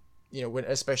civilians.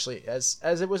 Especially as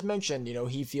it was mentioned,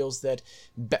 he feels that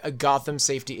Gotham's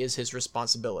safety is his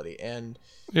responsibility, and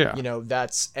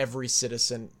that's every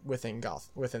citizen within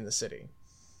the city.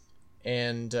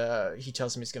 And he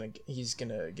tells him he's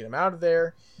gonna get him out of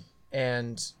there,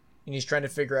 and he's trying to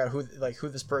figure out who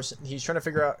this person. He's trying to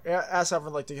figure out. Ask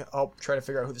Alfred to help try to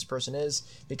figure out who this person is,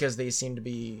 because they seem to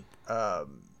be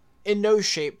in no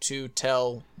shape to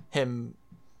tell him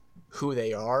who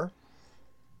they are.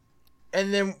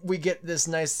 And then we get this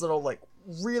nice little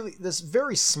this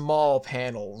very small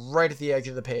panel right at the edge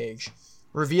of the page,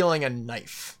 revealing a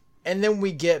knife, and then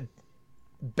we get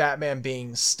Batman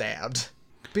being stabbed.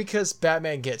 Because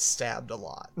Batman gets stabbed a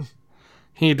lot.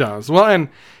 He does. Well, and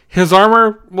his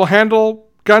armor will handle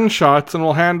gunshots and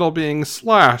will handle being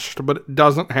slashed, but it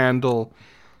doesn't handle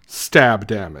stab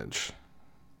damage.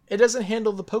 It doesn't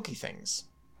handle the pokey things.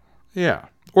 Yeah.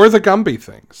 Or the Gumby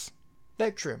things.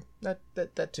 That true. That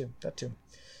too.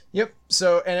 Yep.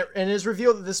 So and it is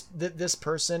revealed that this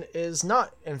person is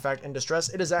not in fact in distress.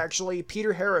 It is actually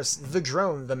Peter Harris, the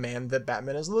drone, the man that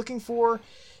Batman is looking for,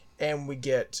 and we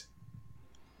get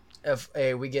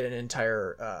an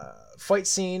entire fight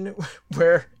scene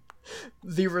where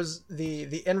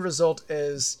the end result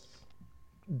is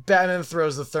Batman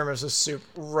throws the thermos of soup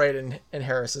right in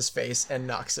Harris's face and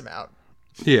knocks him out.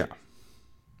 Yeah.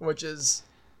 Which is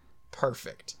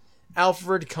perfect.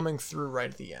 Alfred coming through right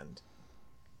at the end.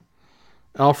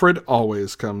 Alfred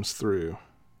always comes through.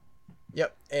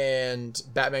 Yep, and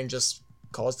Batman just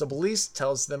calls the police,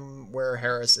 tells them where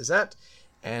Harris is at,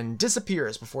 and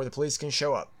disappears before the police can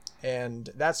show up. And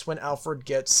that's when Alfred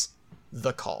gets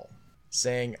the call,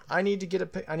 saying, I need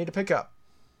to pick up.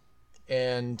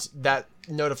 And that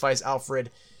notifies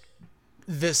Alfred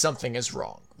that something is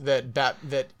wrong.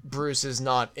 That Bruce is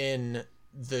not in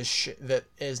the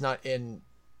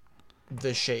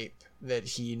shape that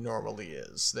he normally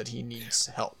is, that he needs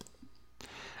help.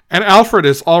 And Alfred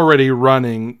is already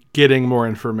running, getting more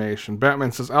information.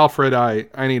 Batman says, Alfred, I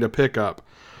need a pickup.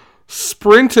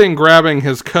 Sprinting, grabbing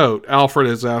his coat, Alfred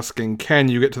is asking, can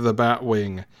you get to the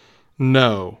Batwing?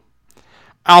 No.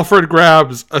 Alfred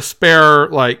grabs a spare,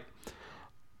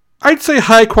 I'd say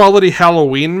high-quality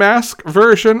Halloween mask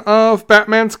version of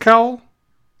Batman's cowl.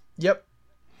 Yep.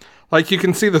 You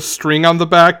can see the string on the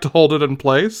back to hold it in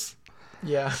place.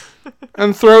 Yeah.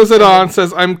 And throws it on,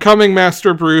 says, I'm coming,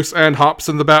 Master Bruce, and hops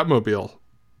in the Batmobile.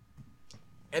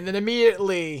 And then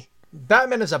immediately,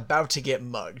 Batman is about to get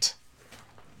mugged.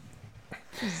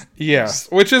 Yes,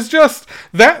 which is just,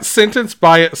 that sentence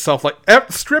by itself,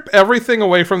 strip everything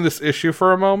away from this issue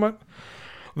for a moment.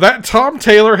 That Tom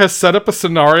Taylor has set up a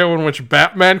scenario in which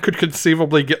Batman could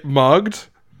conceivably get mugged,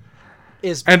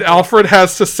 and Alfred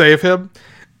has to save him,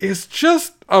 is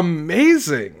just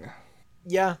amazing.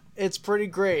 Yeah, it's pretty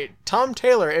great. Tom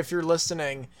Taylor, if you're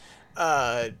listening,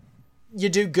 you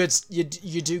do good. You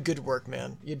do good work,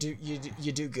 man. You do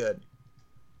good.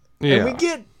 Yeah.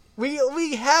 And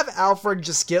we have Alfred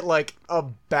just get a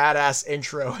badass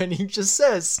intro, and he just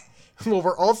says, "Well,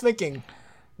 we're all thinking,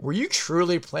 were you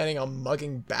truly planning on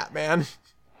mugging Batman?"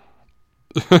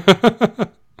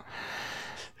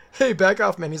 Hey, back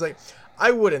off, man. He's like,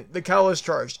 I wouldn't. The cowl is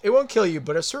charged. It won't kill you,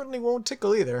 but it certainly won't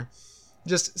tickle either.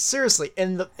 Just seriously,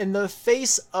 in the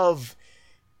face of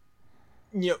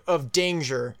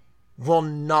danger, will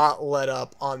not let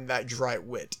up on that dry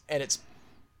wit, and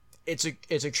it's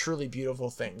a truly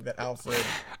beautiful thing that Alfred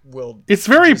will. It's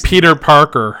very Peter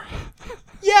Parker.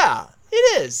 Yeah,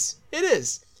 it is. It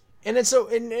is, and it's so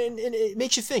and it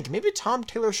makes you think maybe Tom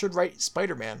Taylor should write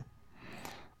Spider-Man.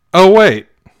 Oh wait,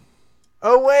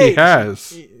 he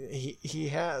has. He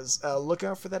has. Look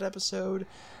out for that episode.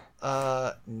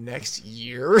 Next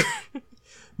year.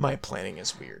 My planning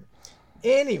is weird.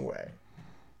 Anyway,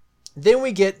 then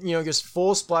we get, just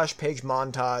full splash page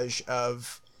montage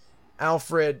of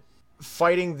Alfred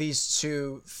fighting these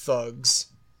two thugs,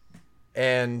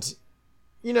 and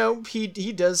he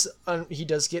does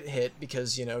get hit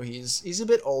because he's a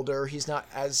bit older. He's not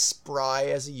as spry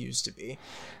as he used to be.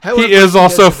 However, he is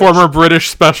also former British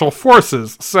Special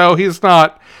Forces, so he's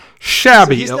not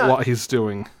shabby at what he's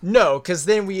doing. No, because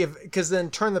then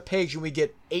turn the page and we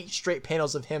get 8 straight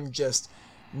panels of him just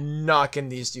knocking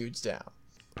these dudes down.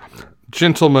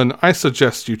 Gentlemen, I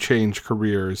suggest you change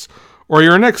careers, or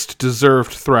your next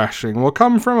deserved thrashing will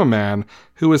come from a man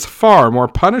who is far more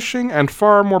punishing and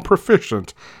far more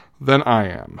proficient than I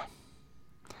am.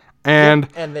 And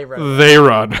they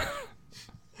run.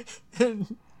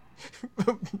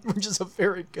 Which is a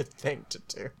very good thing to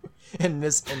do in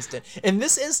this instant. In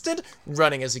this instant,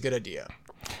 running is a good idea.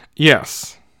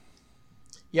 Yes.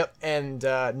 Yep, and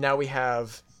now we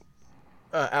have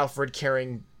Alfred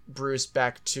carrying Bruce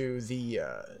back to the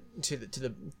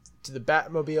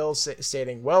Batmobile,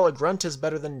 stating, "Well, a grunt is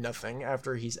better than nothing."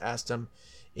 After he's asked him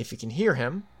if he can hear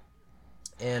him,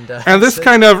 and this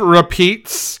kind of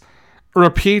repeats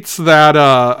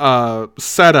that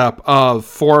setup of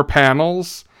 4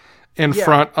 panels in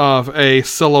front of a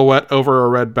silhouette over a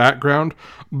red background.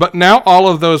 But now all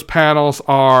of those panels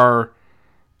are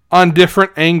on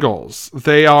different angles.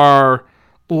 They are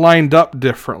lined up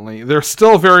differently. There's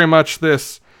still very much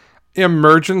this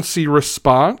emergency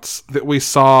response that we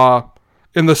saw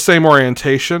in the same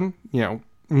orientation,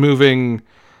 moving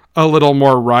a little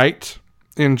more right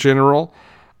in general,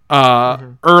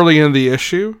 early in the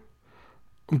issue.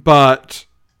 But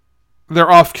they're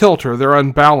off kilter. They're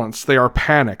unbalanced. They are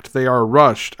panicked. They are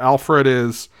rushed. Alfred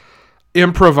is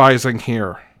improvising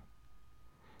here.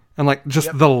 And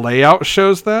the layout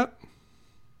shows that.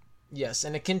 Yes,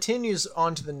 and it continues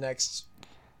on to the next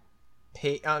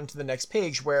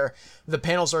page where the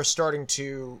panels are starting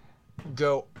to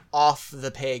go off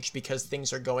the page because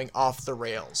things are going off the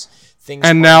rails. Things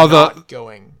And are now not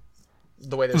going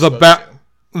the way they're the supposed to.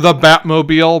 the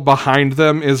Batmobile behind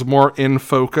them is more in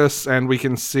focus, and we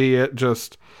can see it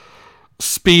just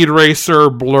speed racer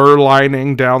blur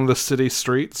lining down the city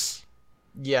streets.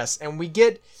 Yes, and we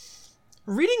get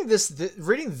reading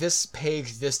this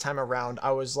page this time around.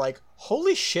 I was like,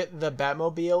 "Holy shit! The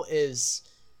Batmobile is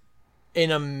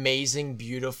an amazing,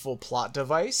 beautiful plot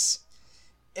device."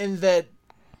 In that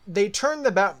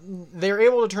they're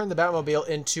able to turn the Batmobile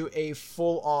into a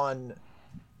full-on,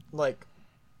 like,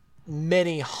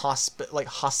 mini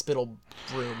hospital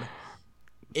room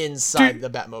inside the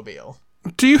Batmobile.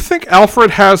 Do you think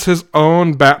Alfred has his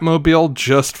own Batmobile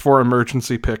just for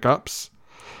emergency pickups?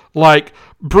 Like,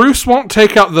 Bruce won't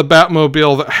take out the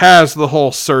Batmobile that has the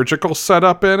whole surgical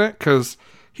setup in it, because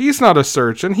he's not a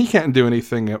surgeon. He can't do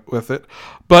anything with it.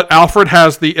 But Alfred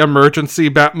has the emergency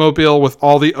Batmobile with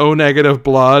all the O-negative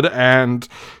blood and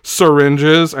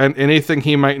syringes and anything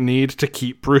he might need to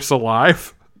keep Bruce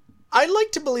alive. I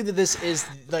like to believe that this is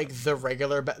like the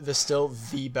regular, the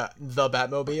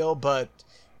Batmobile, but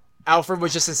Alfred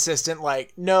was just insistent,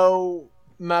 like, no,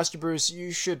 Master Bruce,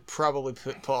 you should probably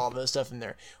put all this stuff in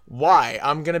there. Why?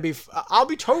 I'll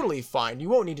be totally fine. You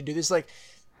won't need to do this. Like,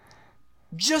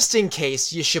 just in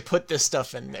case, you should put this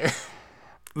stuff in there.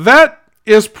 That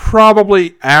is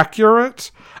probably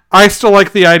accurate. I still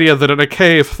like the idea that in a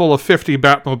cave full of 50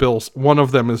 Batmobiles, one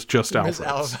of them is just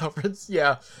Alfred's. Alfred's,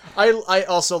 yeah. I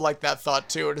also like that thought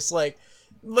too. And it's like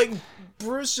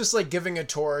Bruce just like giving a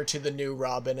tour to the new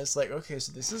Robin. It's like, okay,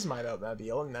 so this is my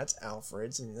Batmobile, and that's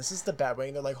Alfred's, and this is the Batwing.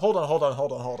 And they're like, hold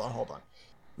on.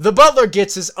 The butler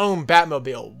gets his own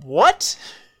Batmobile. What?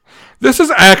 This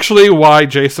is actually why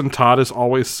Jason Todd is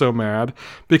always so mad,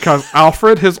 because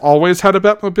Alfred has always had a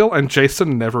Batmobile and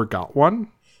Jason never got one.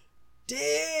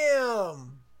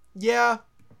 Damn. Yeah.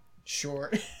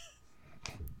 Sure.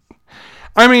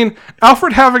 I mean,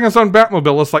 Alfred having his own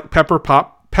Batmobile is like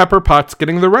Pepper Potts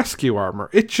getting the rescue armor.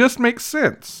 It just makes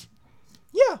sense.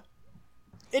 Yeah.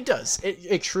 It does.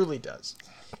 It truly does.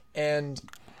 And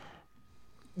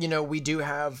you know, we do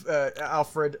have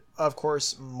Alfred, of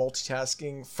course,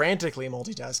 frantically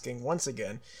multitasking once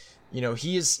again. You know,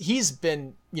 he's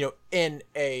been, you know, in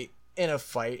a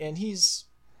fight, and he's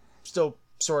still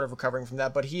sort of recovering from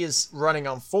that, but he is running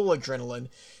on full adrenaline,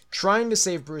 trying to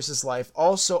save Bruce's life.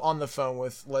 Also on the phone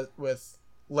with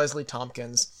Leslie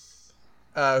Tompkins,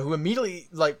 who immediately,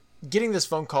 like, getting this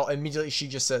phone call, immediately she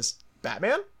just says,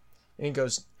 "Batman?" And he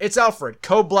goes, "It's Alfred.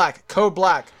 Code Black.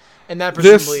 And that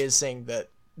presumably is saying that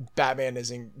Batman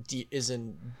is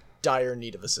in dire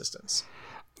need of assistance.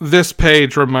 This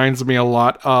page reminds me a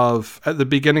lot of, at the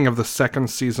beginning of the second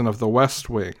season of The West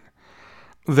Wing,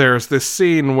 there's this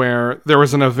scene where there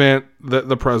was an event that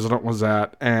the president was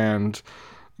at, and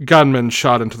gunmen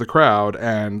shot into the crowd,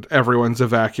 and everyone's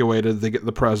evacuated. They get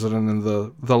the president in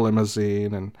the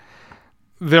limousine, and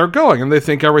they're going, and they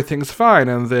think everything's fine.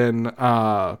 And then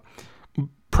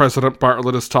President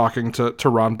Bartlett is talking to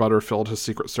Ron Butterfield, his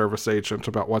Secret Service agent,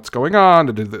 about what's going on,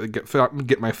 and did they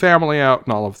get my family out,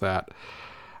 and all of that.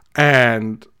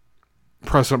 And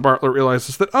President Bartlett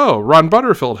realizes that, Ron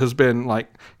Butterfield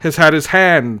has had his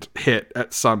hand hit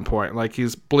at some point, like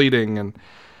he's bleeding, and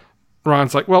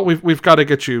Ron's like, well, we've got to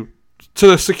get you to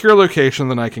the secure location,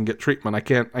 then I can get treatment.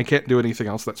 I can't do anything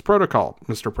else. That's protocol,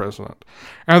 Mr. President.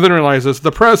 And then realizes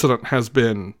the president has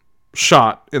been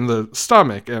shot in the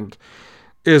stomach and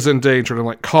is endangered, and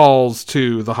like calls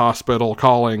to the hospital,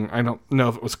 calling, I don't know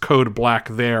if it was Code Black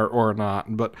there or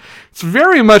not, but it's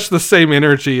very much the same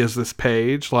energy as this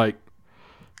page. Like,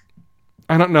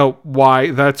 I don't know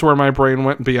why that's where my brain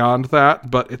went beyond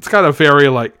that, but it's got a very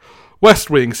like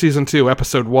West Wing Season 2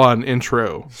 Episode 1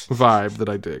 intro vibe that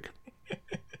I dig.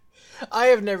 I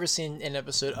have never seen an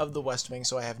episode of The West Wing,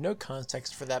 so I have no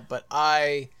context for that, but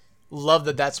I love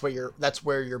that that's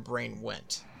where your brain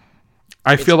went.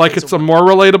 I feel like it's a more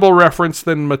relatable reference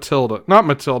than Matilda. Not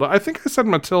Matilda. I think I said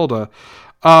Matilda.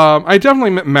 I definitely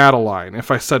meant Madeline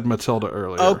if I said Matilda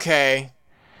earlier. Okay.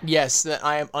 Yes,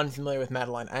 I am unfamiliar with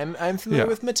Madeline. I'm familiar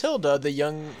with Matilda, the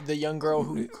young girl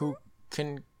who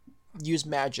can use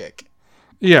magic.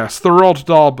 Yes, the Roald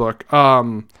Dahl book.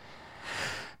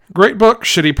 Great book,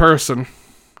 shitty person.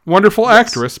 Wonderful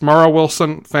actress, Mara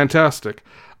Wilson, fantastic.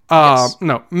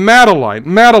 No, Madeline.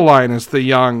 Madeline is the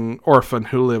young orphan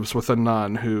who lives with a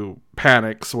nun who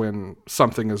panics when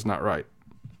something is not right.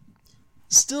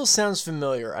 Still sounds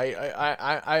familiar.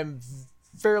 I'm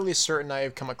fairly certain I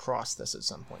have come across this at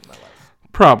some point in my life.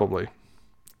 Probably.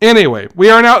 Anyway, we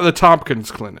are now at the Tompkins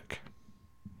Clinic.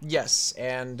 Yes,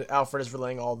 and Alfred is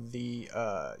relaying all the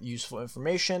useful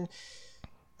information.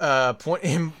 Point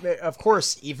him, of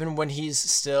course, even when he's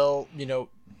still,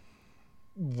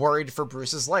 worried for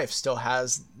Bruce's life, still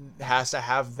has to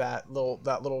have that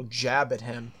little jab at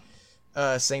him,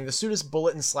 saying the suit is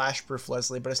bullet and slash proof,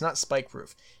 Leslie, but it's not spike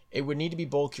proof. It would need to be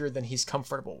bulkier than he's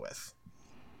comfortable with.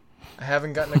 I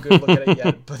haven't gotten a good look at it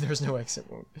yet, but there's no exit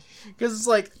wound. Because it's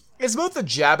like, it's both a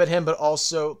jab at him, but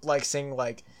also like saying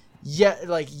it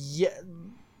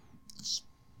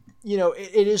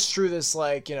is true. This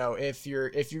if you're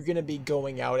gonna be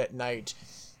going out at night,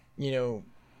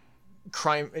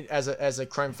 crime as a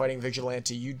crime fighting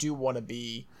vigilante, you do want to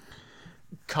be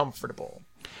comfortable.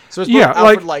 So it's both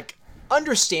Alfred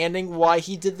understanding why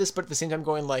he did this, but at the same time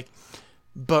going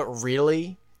but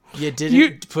really, you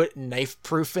didn't put knife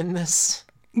proof in this?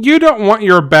 You don't want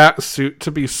your bat suit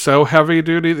to be so heavy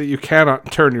duty that you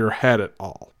cannot turn your head at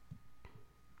all.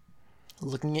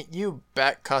 Looking at you,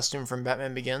 Bat costume from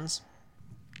Batman Begins.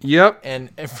 Yep. And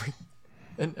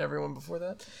everyone before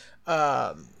that.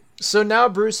 So now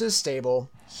Bruce is stable.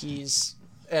 He's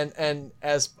and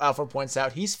as Alfred points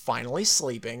out, he's finally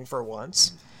sleeping for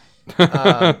once.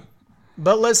 But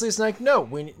Leslie's like, no,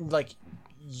 we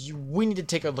need to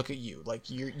take a look at you.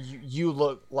 You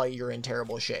look like you're in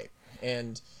terrible shape.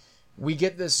 And we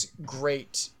get this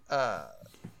great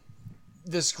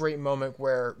moment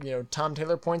where, Tom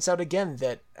Taylor points out again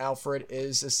that Alfred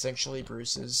is essentially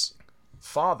Bruce's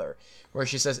father, where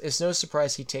she says, it's no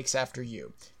surprise he takes after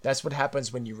you. That's what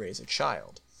happens when you raise a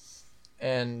child.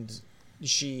 And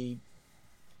she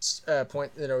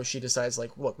she decides,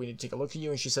 look, we need to take a look at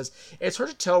you. And she says, it's hard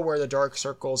to tell where the dark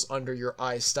circles under your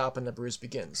eyes stop and the bruise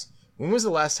begins. When was the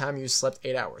last time you slept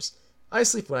 8 hours? I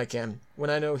sleep when I can, when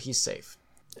I know he's safe.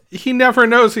 He never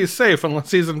knows he's safe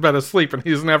unless he's in bed asleep, and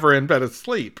he's never in bed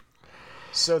asleep.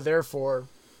 So therefore,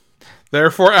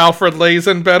 Alfred lays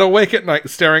in bed awake at night,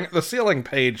 staring at the ceiling.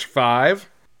 Page 5.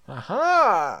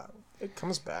 Aha! It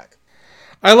comes back.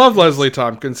 I love Leslie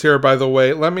Tompkins here, by the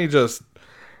way.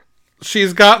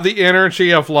 She's got the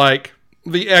energy of,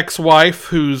 the ex-wife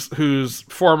whose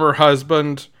former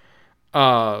husband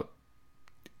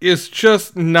is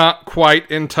just not quite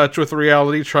in touch with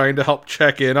reality, trying to help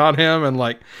check in on him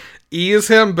and ease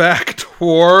him back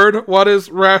toward what is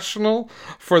rational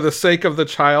for the sake of the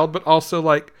child, but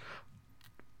also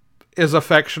is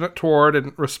affectionate toward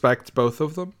and respects both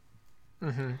of them.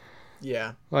 Mm-hmm.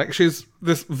 Yeah. She's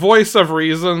this voice of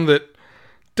reason that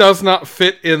does not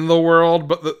fit in the world,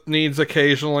 but that needs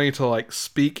occasionally to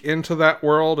speak into that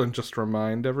world and just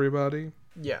remind everybody.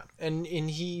 Yeah. And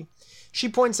she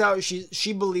points out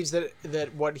she believes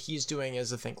that what he's doing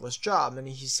is a thankless job, and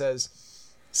he says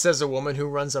a woman who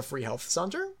runs a free health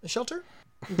shelter.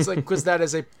 It's because that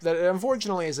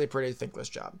unfortunately is a pretty thankless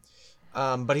job.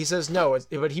 But he says no,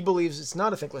 but he believes it's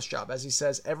not a thankless job. As he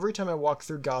says, every time I walk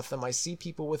through Gotham, I see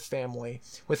people with family,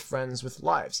 with friends, with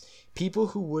lives, people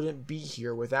who wouldn't be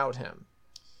here without him.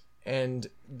 And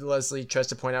Leslie tries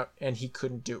to point out, and he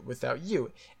couldn't do it without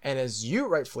you. And as you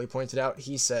rightfully pointed out,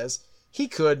 he says he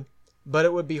could, but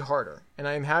it would be harder, and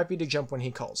I am happy to jump when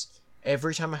he calls.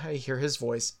 Every time I hear his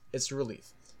voice, it's a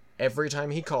relief. Every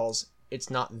time he calls, it's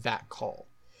not that call.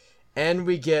 And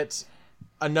we get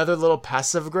another little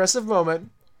passive-aggressive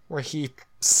moment where he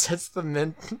sets the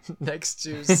mint next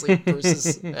to Sleep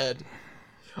Bruce's head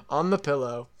on the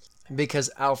pillow because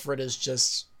Alfred is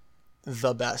just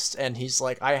the best. And he's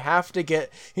like, I have to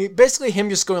get... basically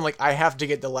him just going I have to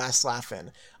get the last laugh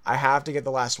in. I have to get the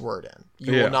last word in.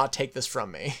 You will not take this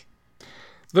from me.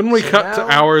 Then we cut to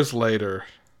hours later.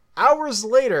 Hours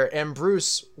later, and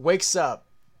Bruce wakes up,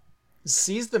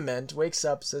 sees the mint, wakes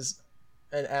up, says,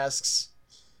 and asks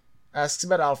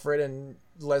about Alfred, and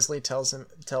Leslie tells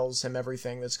him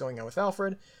everything that's going on with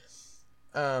Alfred.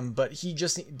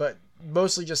 But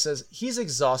mostly just says he's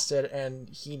exhausted and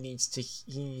he needs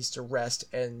to rest,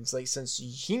 and since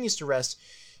he needs to rest,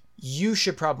 you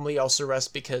should probably also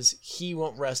rest because he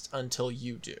won't rest until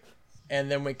you do. And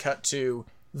then we cut to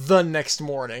the next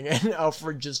morning, and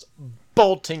Alfred just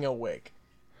bolting awake.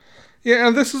 Yeah,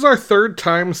 and this is our third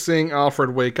time seeing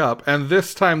Alfred wake up, and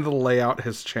this time the layout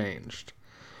has changed.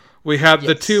 We had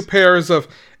the two pairs of...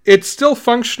 It's still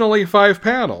functionally 5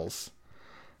 panels,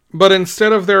 but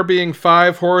instead of there being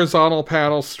 5 horizontal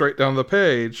panels straight down the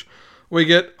page, we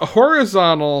get a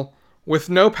horizontal with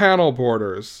no panel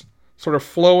borders, sort of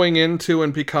flowing into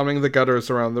and becoming the gutters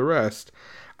around the rest.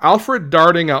 Alfred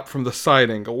darting up from the side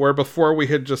angle, where before we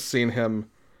had just seen him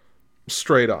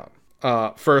straight on.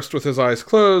 First with his eyes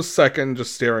closed, second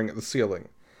just staring at the ceiling.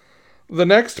 The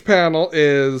next panel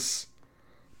is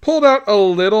pulled out a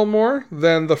little more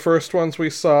than the first ones we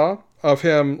saw of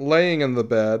him laying in the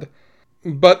bed,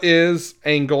 but is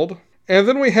angled. And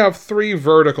then we have 3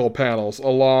 vertical panels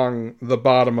along the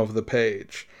bottom of the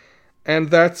page. And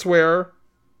that's where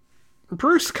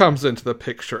Bruce comes into the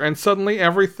picture, and suddenly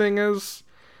everything is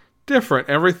different.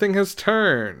 Everything has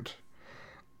turned.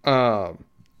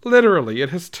 Literally, it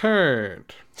has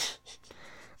turned.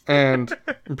 And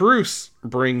Bruce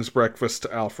brings breakfast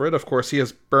to Alfred. Of course, he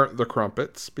has burnt the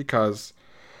crumpets because...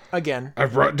 Again.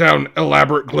 I've brought down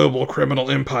elaborate global criminal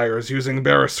empires using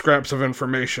barest scraps of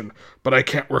information, but I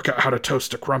can't work out how to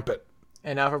toast a crumpet.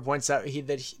 And Alfred points out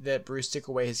that Bruce took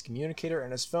away his communicator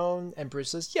and his phone, and Bruce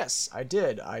says, "Yes, I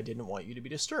did. I didn't want you to be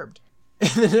disturbed."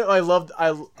 And I loved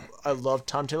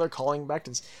Tom Taylor calling back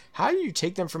to this. "How do you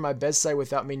take them from my bedside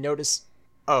without me notice?"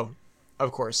 Oh,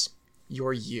 of course,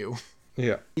 you're you.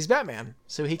 Yeah. He's Batman,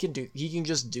 so he can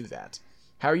just do that.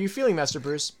 "How are you feeling, Master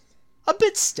Bruce?" "A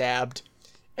bit stabbed."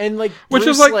 And like, which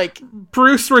Bruce, is like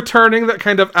Bruce returning that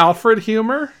kind of Alfred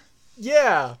humor.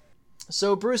 Yeah.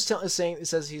 So Bruce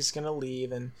says he's gonna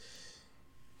leave, and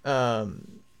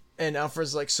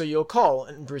Alfred's like, "So you'll call?"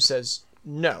 And Bruce says,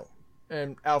 "No."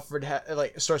 And Alfred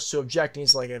starts to object, and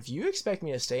he's like, "If you expect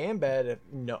me to stay in bed,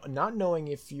 not knowing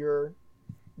if you're,"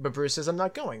 but Bruce says, "I'm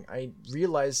not going. I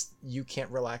realize you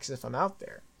can't relax if I'm out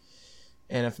there,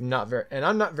 and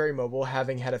I'm not very mobile,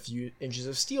 having had a few inches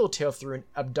of steel tear through an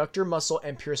abductor muscle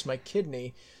and pierce my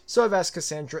kidney. So I've asked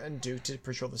Cassandra and Duke to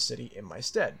patrol the city in my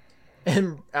stead."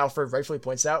 And Alfred rightfully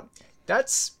points out,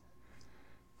 "That's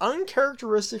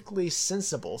uncharacteristically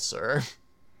sensible, sir."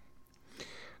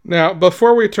 Now,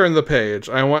 before we turn the page,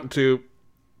 I want to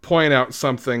point out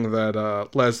something that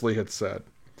Leslie had said.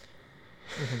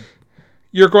 Mm-hmm.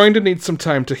 "You're going to need some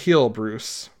time to heal,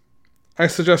 Bruce. I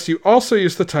suggest you also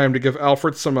use the time to give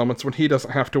Alfred some moments when he doesn't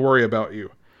have to worry about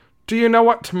you. Do you know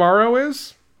what tomorrow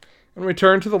is?" And we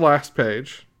turn to the last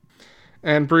page.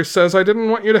 And Bruce says, "I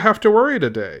didn't want you to have to worry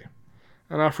today."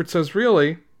 And Alfred says,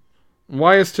 "Really?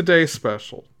 Why is today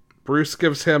special?" Bruce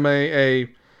gives him a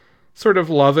sort of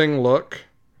loving look,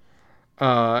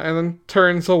 and then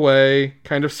turns away,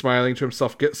 kind of smiling to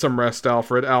himself. "Get some rest,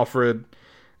 Alfred." Alfred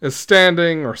is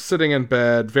standing or sitting in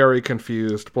bed, very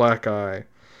confused, black eye.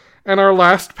 And our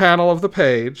last panel of the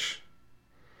page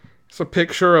is a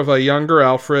picture of a younger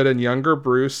Alfred and younger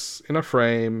Bruce in a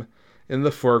frame in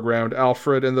the foreground.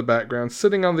 Alfred in the background,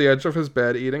 sitting on the edge of his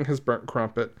bed, eating his burnt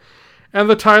crumpet. And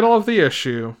the title of the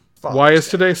issue, Why is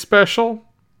Today Special?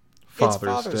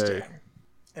 Father's Day.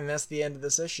 And that's the end of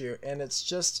this issue. And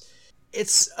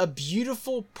it's a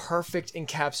beautiful, perfect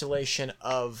encapsulation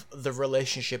of the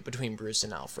relationship between Bruce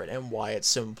and Alfred and why it's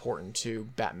so important to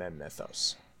Batman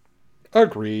mythos.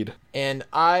 Agreed. And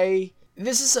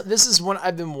this is one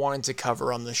I've been wanting to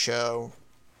cover on the show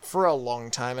for a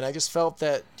long time, and I just felt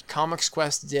that Comics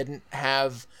Quest didn't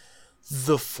have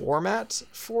the format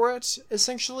for it,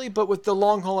 essentially. But with the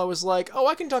long haul, I was like, oh,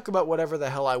 I can talk about whatever the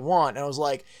hell I want. And I was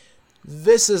like,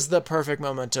 this is the perfect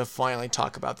moment to finally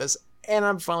talk about this. And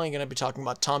I'm finally going to be talking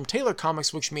about Tom Taylor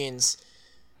comics, which means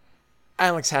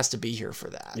Alex has to be here for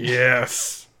that.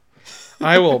 Yes.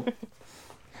 I will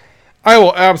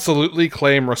absolutely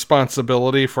claim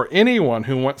responsibility for anyone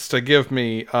who wants to give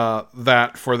me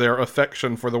that for their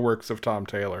affection for the works of Tom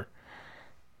Taylor.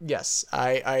 Yes,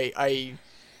 I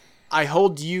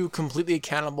hold you completely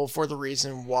accountable for the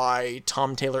reason why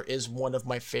Tom Taylor is one of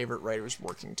my favorite writers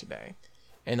working today.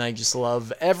 And I just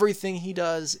love everything he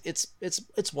does.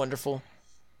 It's wonderful.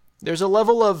 There's a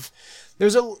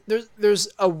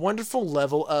wonderful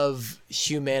level of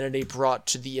humanity brought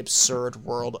to the absurd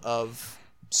world of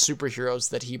superheroes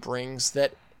that he brings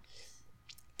that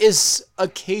is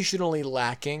occasionally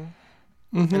lacking.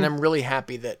 Mm-hmm. And I'm really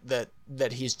happy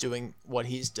that he's doing what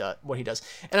he does.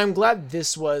 And I'm glad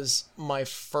this was my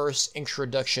first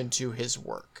introduction to his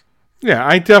work. Yeah,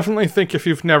 I definitely think if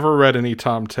you've never read any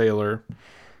Tom Taylor,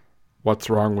 what's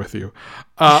wrong with you?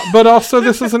 But also,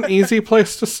 this is an easy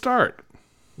place to start.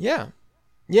 Yeah.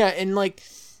 Yeah, and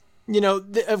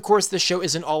of course, the show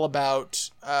isn't all about,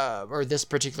 or this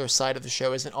particular side of the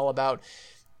show isn't all about,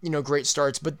 great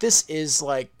starts, but this is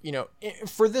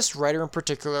for this writer in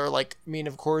particular,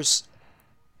 of course,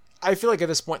 I feel like at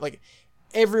this point,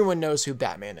 everyone knows who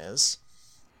Batman is.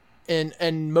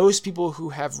 And most people who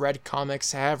have read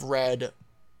comics have read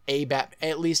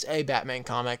at least a Batman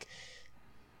comic.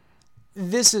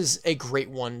 This is a great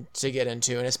one to get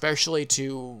into, and especially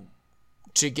to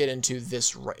get into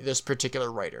this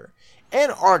particular writer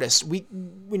and artist. We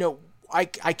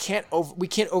can't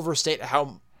overstate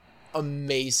how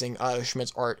amazing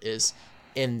Schmidt's art is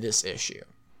in this issue.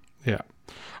 Yeah.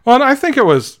 Well, and I think it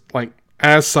was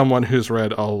as someone who's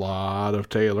read a lot of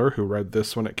Taylor, who read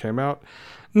this when it came out,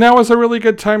 now is a really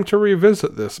good time to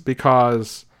revisit this,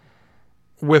 because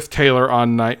with Taylor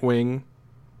on Nightwing,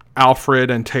 Alfred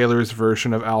and Taylor's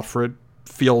version of Alfred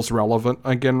feels relevant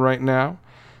again right now.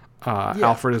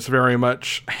 Alfred is very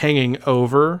much hanging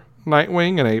over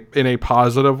Nightwing in a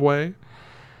positive way.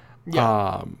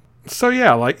 Yeah. So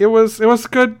yeah, like it was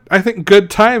good. I think good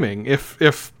timing,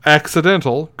 if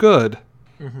accidental, good.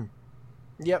 Mm-hmm.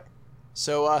 Yep.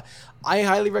 So I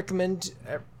highly recommend.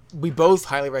 We both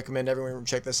highly recommend everyone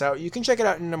check this out. You can check it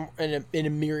out in a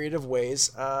myriad of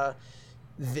ways.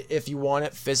 If you want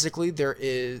it physically,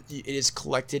 it is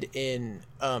collected in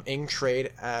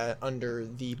trade under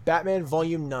the Batman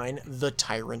Volume 9, The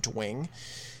Tyrant Wing.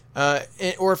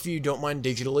 Or if you don't mind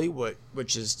digitally,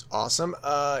 which is awesome,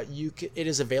 it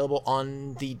is available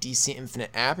on the DC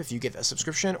Infinite app if you get that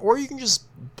subscription, or you can just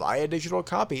buy a digital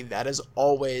copy. That is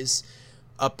always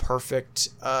a perfect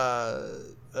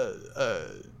route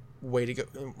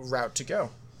to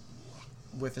go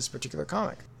with this particular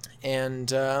comic.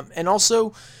 And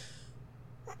also,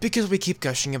 because we keep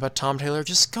gushing about Tom Taylor,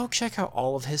 just go check out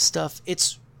all of his stuff.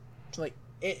 It's like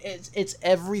it's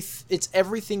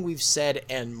everything we've said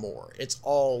and more. It's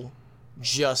all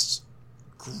just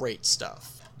great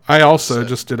stuff. I also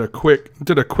just did a quick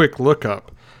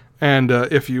lookup, and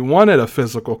if you wanted a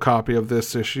physical copy of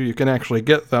this issue, you can actually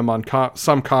get them on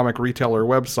some comic retailer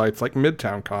websites like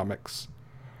Midtown Comics.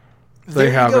 There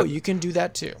you go. You can do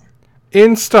that too.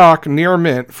 In stock near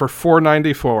mint for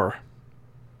 $4.94,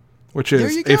 which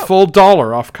is a full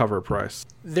 $1 off cover price.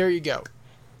 There you go.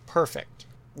 Perfect.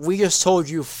 We just told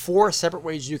you 4 separate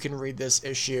ways you can read this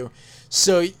issue,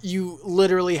 so you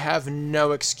literally have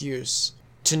no excuse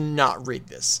to not read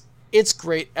this. It's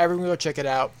great. Everyone go check it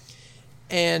out.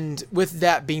 And with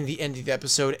that being the end of the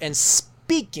episode, and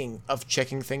speaking of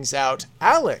checking things out,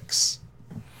 Alex,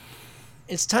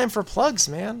 it's time for plugs,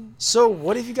 man. So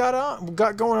what have you got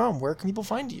going on? Where can people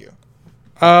find you?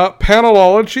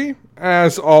 Panelology,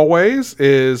 as always,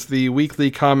 is the weekly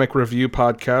comic review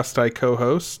podcast I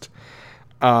co-host.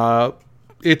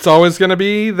 It's always going to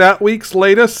be that week's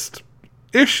latest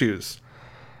issues.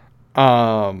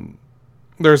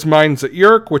 There's Minds at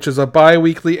Yerk, which is a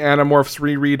bi-weekly Animorphs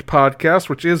reread podcast,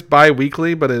 which is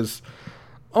bi-weekly, but is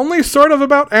only sort of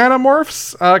about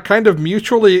Animorphs, kind of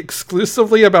mutually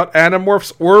exclusively about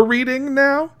Animorphs or reading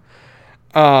now.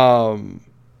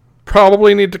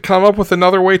 Probably need to come up with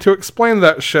another way to explain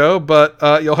that show, but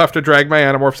you'll have to drag my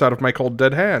Animorphs out of my cold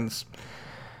dead hands.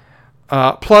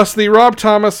 Plus the Rob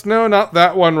Thomas, no, not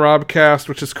that one, Robcast,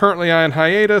 which is currently on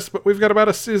hiatus, but we've got about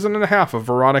a season and a half of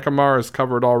Veronica Mars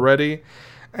covered already,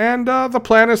 and the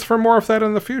plan is for more of that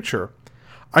in the future.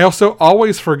 I also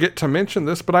always forget to mention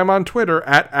this, but I'm on Twitter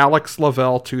at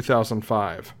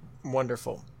AlexLavelle2005.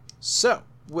 Wonderful. So,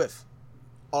 with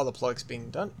all the plugs being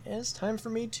done, it's time for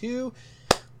me to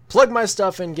plug my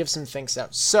stuff and give some thanks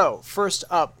out. So, first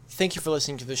up, thank you for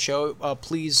listening to the show.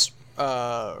 Please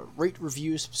rate,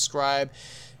 review, subscribe,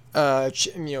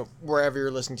 wherever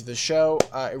you're listening to the show.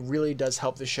 It really does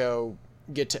help the show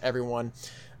get to everyone.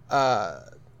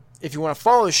 If you want to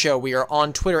follow the show, we are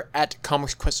on Twitter at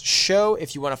Comics Quest Show.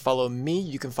 If you want to follow me,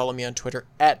 you can follow me on Twitter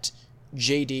at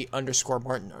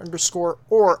JD_Martin_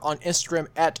 or on Instagram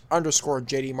at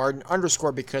 _JD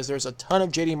Martin_ because there's a ton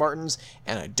of JD Martins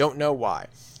and I don't know why.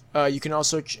 You can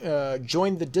also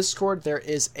join the Discord. There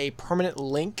is a permanent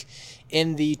link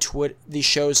in the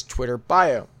show's Twitter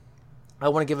bio. I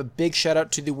want to give a big shout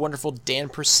out to the wonderful Dan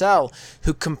Purcell,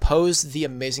 who composed the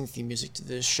amazing theme music to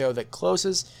this show that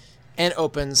closes and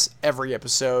opens every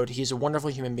episode. He's a wonderful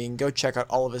human being. Go check out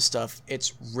all of his stuff.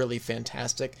 It's really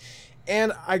fantastic.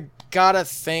 And I gotta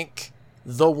thank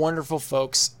the wonderful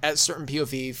folks at Certain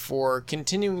POV for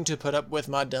continuing to put up with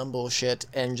my dumb bullshit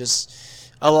and just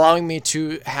allowing me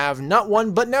to have not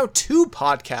one, but now 2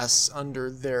 podcasts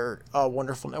under their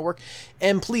wonderful network.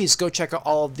 And please go check out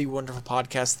all of the wonderful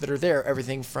podcasts that are there.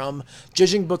 Everything from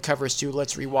Judging Book Covers to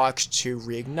Let's Rewatch to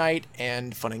Reignite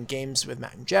and Fun and Games with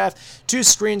Matt and Jeff to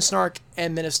Screen Snark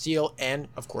and Men of Steel and,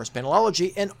 of course,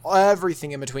 Panelology and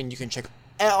everything in between. You can check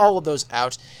all of those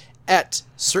out at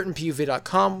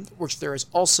certainpov.com, which there is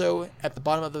also at the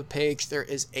bottom of the page, there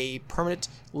is a permanent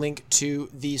link to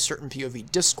the Certain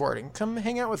POV Discord, and come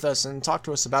hang out with us and talk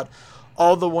to us about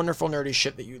all the wonderful nerdy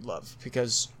shit that you love,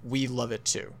 because we love it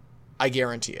too. I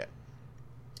guarantee it.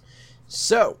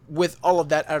 So, with all of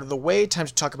that out of the way, time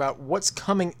to talk about what's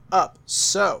coming up.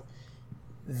 So,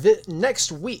 the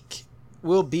next week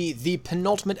will be the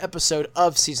penultimate episode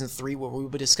of Season 3, where we will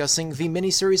be discussing the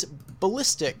miniseries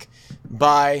Ballistic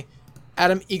by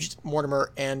Adam East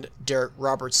Mortimer and Derek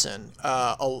Robertson,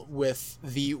 with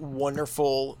the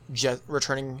wonderful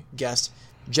returning guest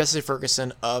Jesse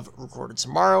Ferguson of Recorded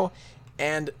Tomorrow.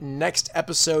 And next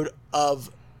episode of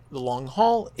The Long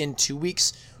Haul in 2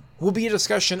 weeks will be a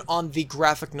discussion on the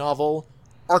graphic novel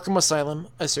Arkham Asylum,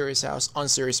 A Serious House on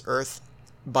Serious Earth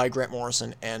by Grant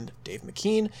Morrison and Dave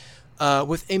McKean,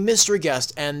 with a mystery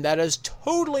guest. And that is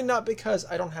totally not because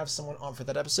I don't have someone on for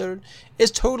that episode.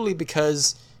 It's totally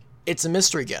because it's a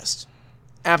mystery guest.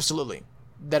 Absolutely.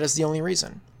 That is the only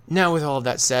reason. Now, with all of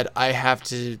that said, I have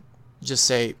to just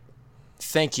say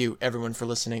thank you, everyone, for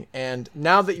listening. And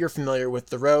now that you're familiar with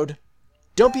the road,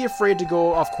 don't be afraid to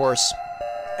go off course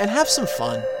and have some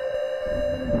fun.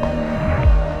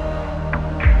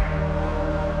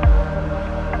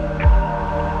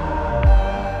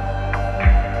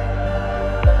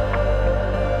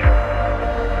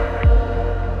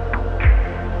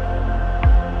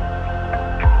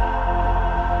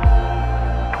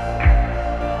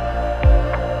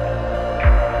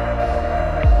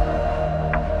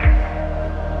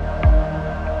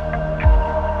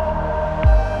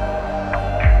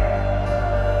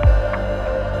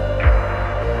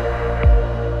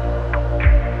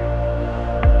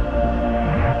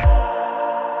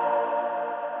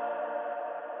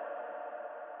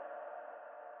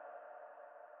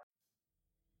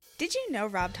 Did you know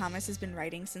Rob Thomas has been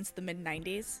writing since the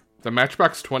mid-90s? The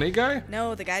Matchbox 20 guy?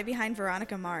 No, the guy behind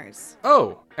Veronica Mars.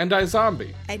 Oh, and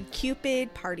iZombie. And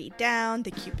Cupid, Party Down,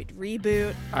 the Cupid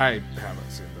reboot. I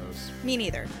haven't seen those. Me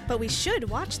neither, but we should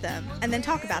watch them and then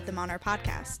talk about them on our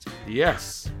podcast.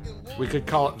 Yes. We could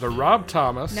call it the Rob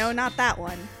Thomas. No, not that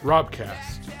one.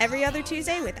 Robcast. Every other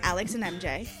Tuesday with Alex and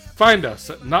MJ. Find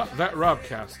us at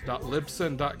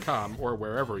notthatrobcast.libsyn.com or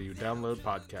wherever you download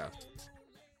podcasts.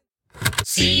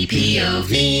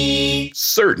 CPOV.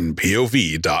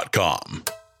 CertainPOV.com.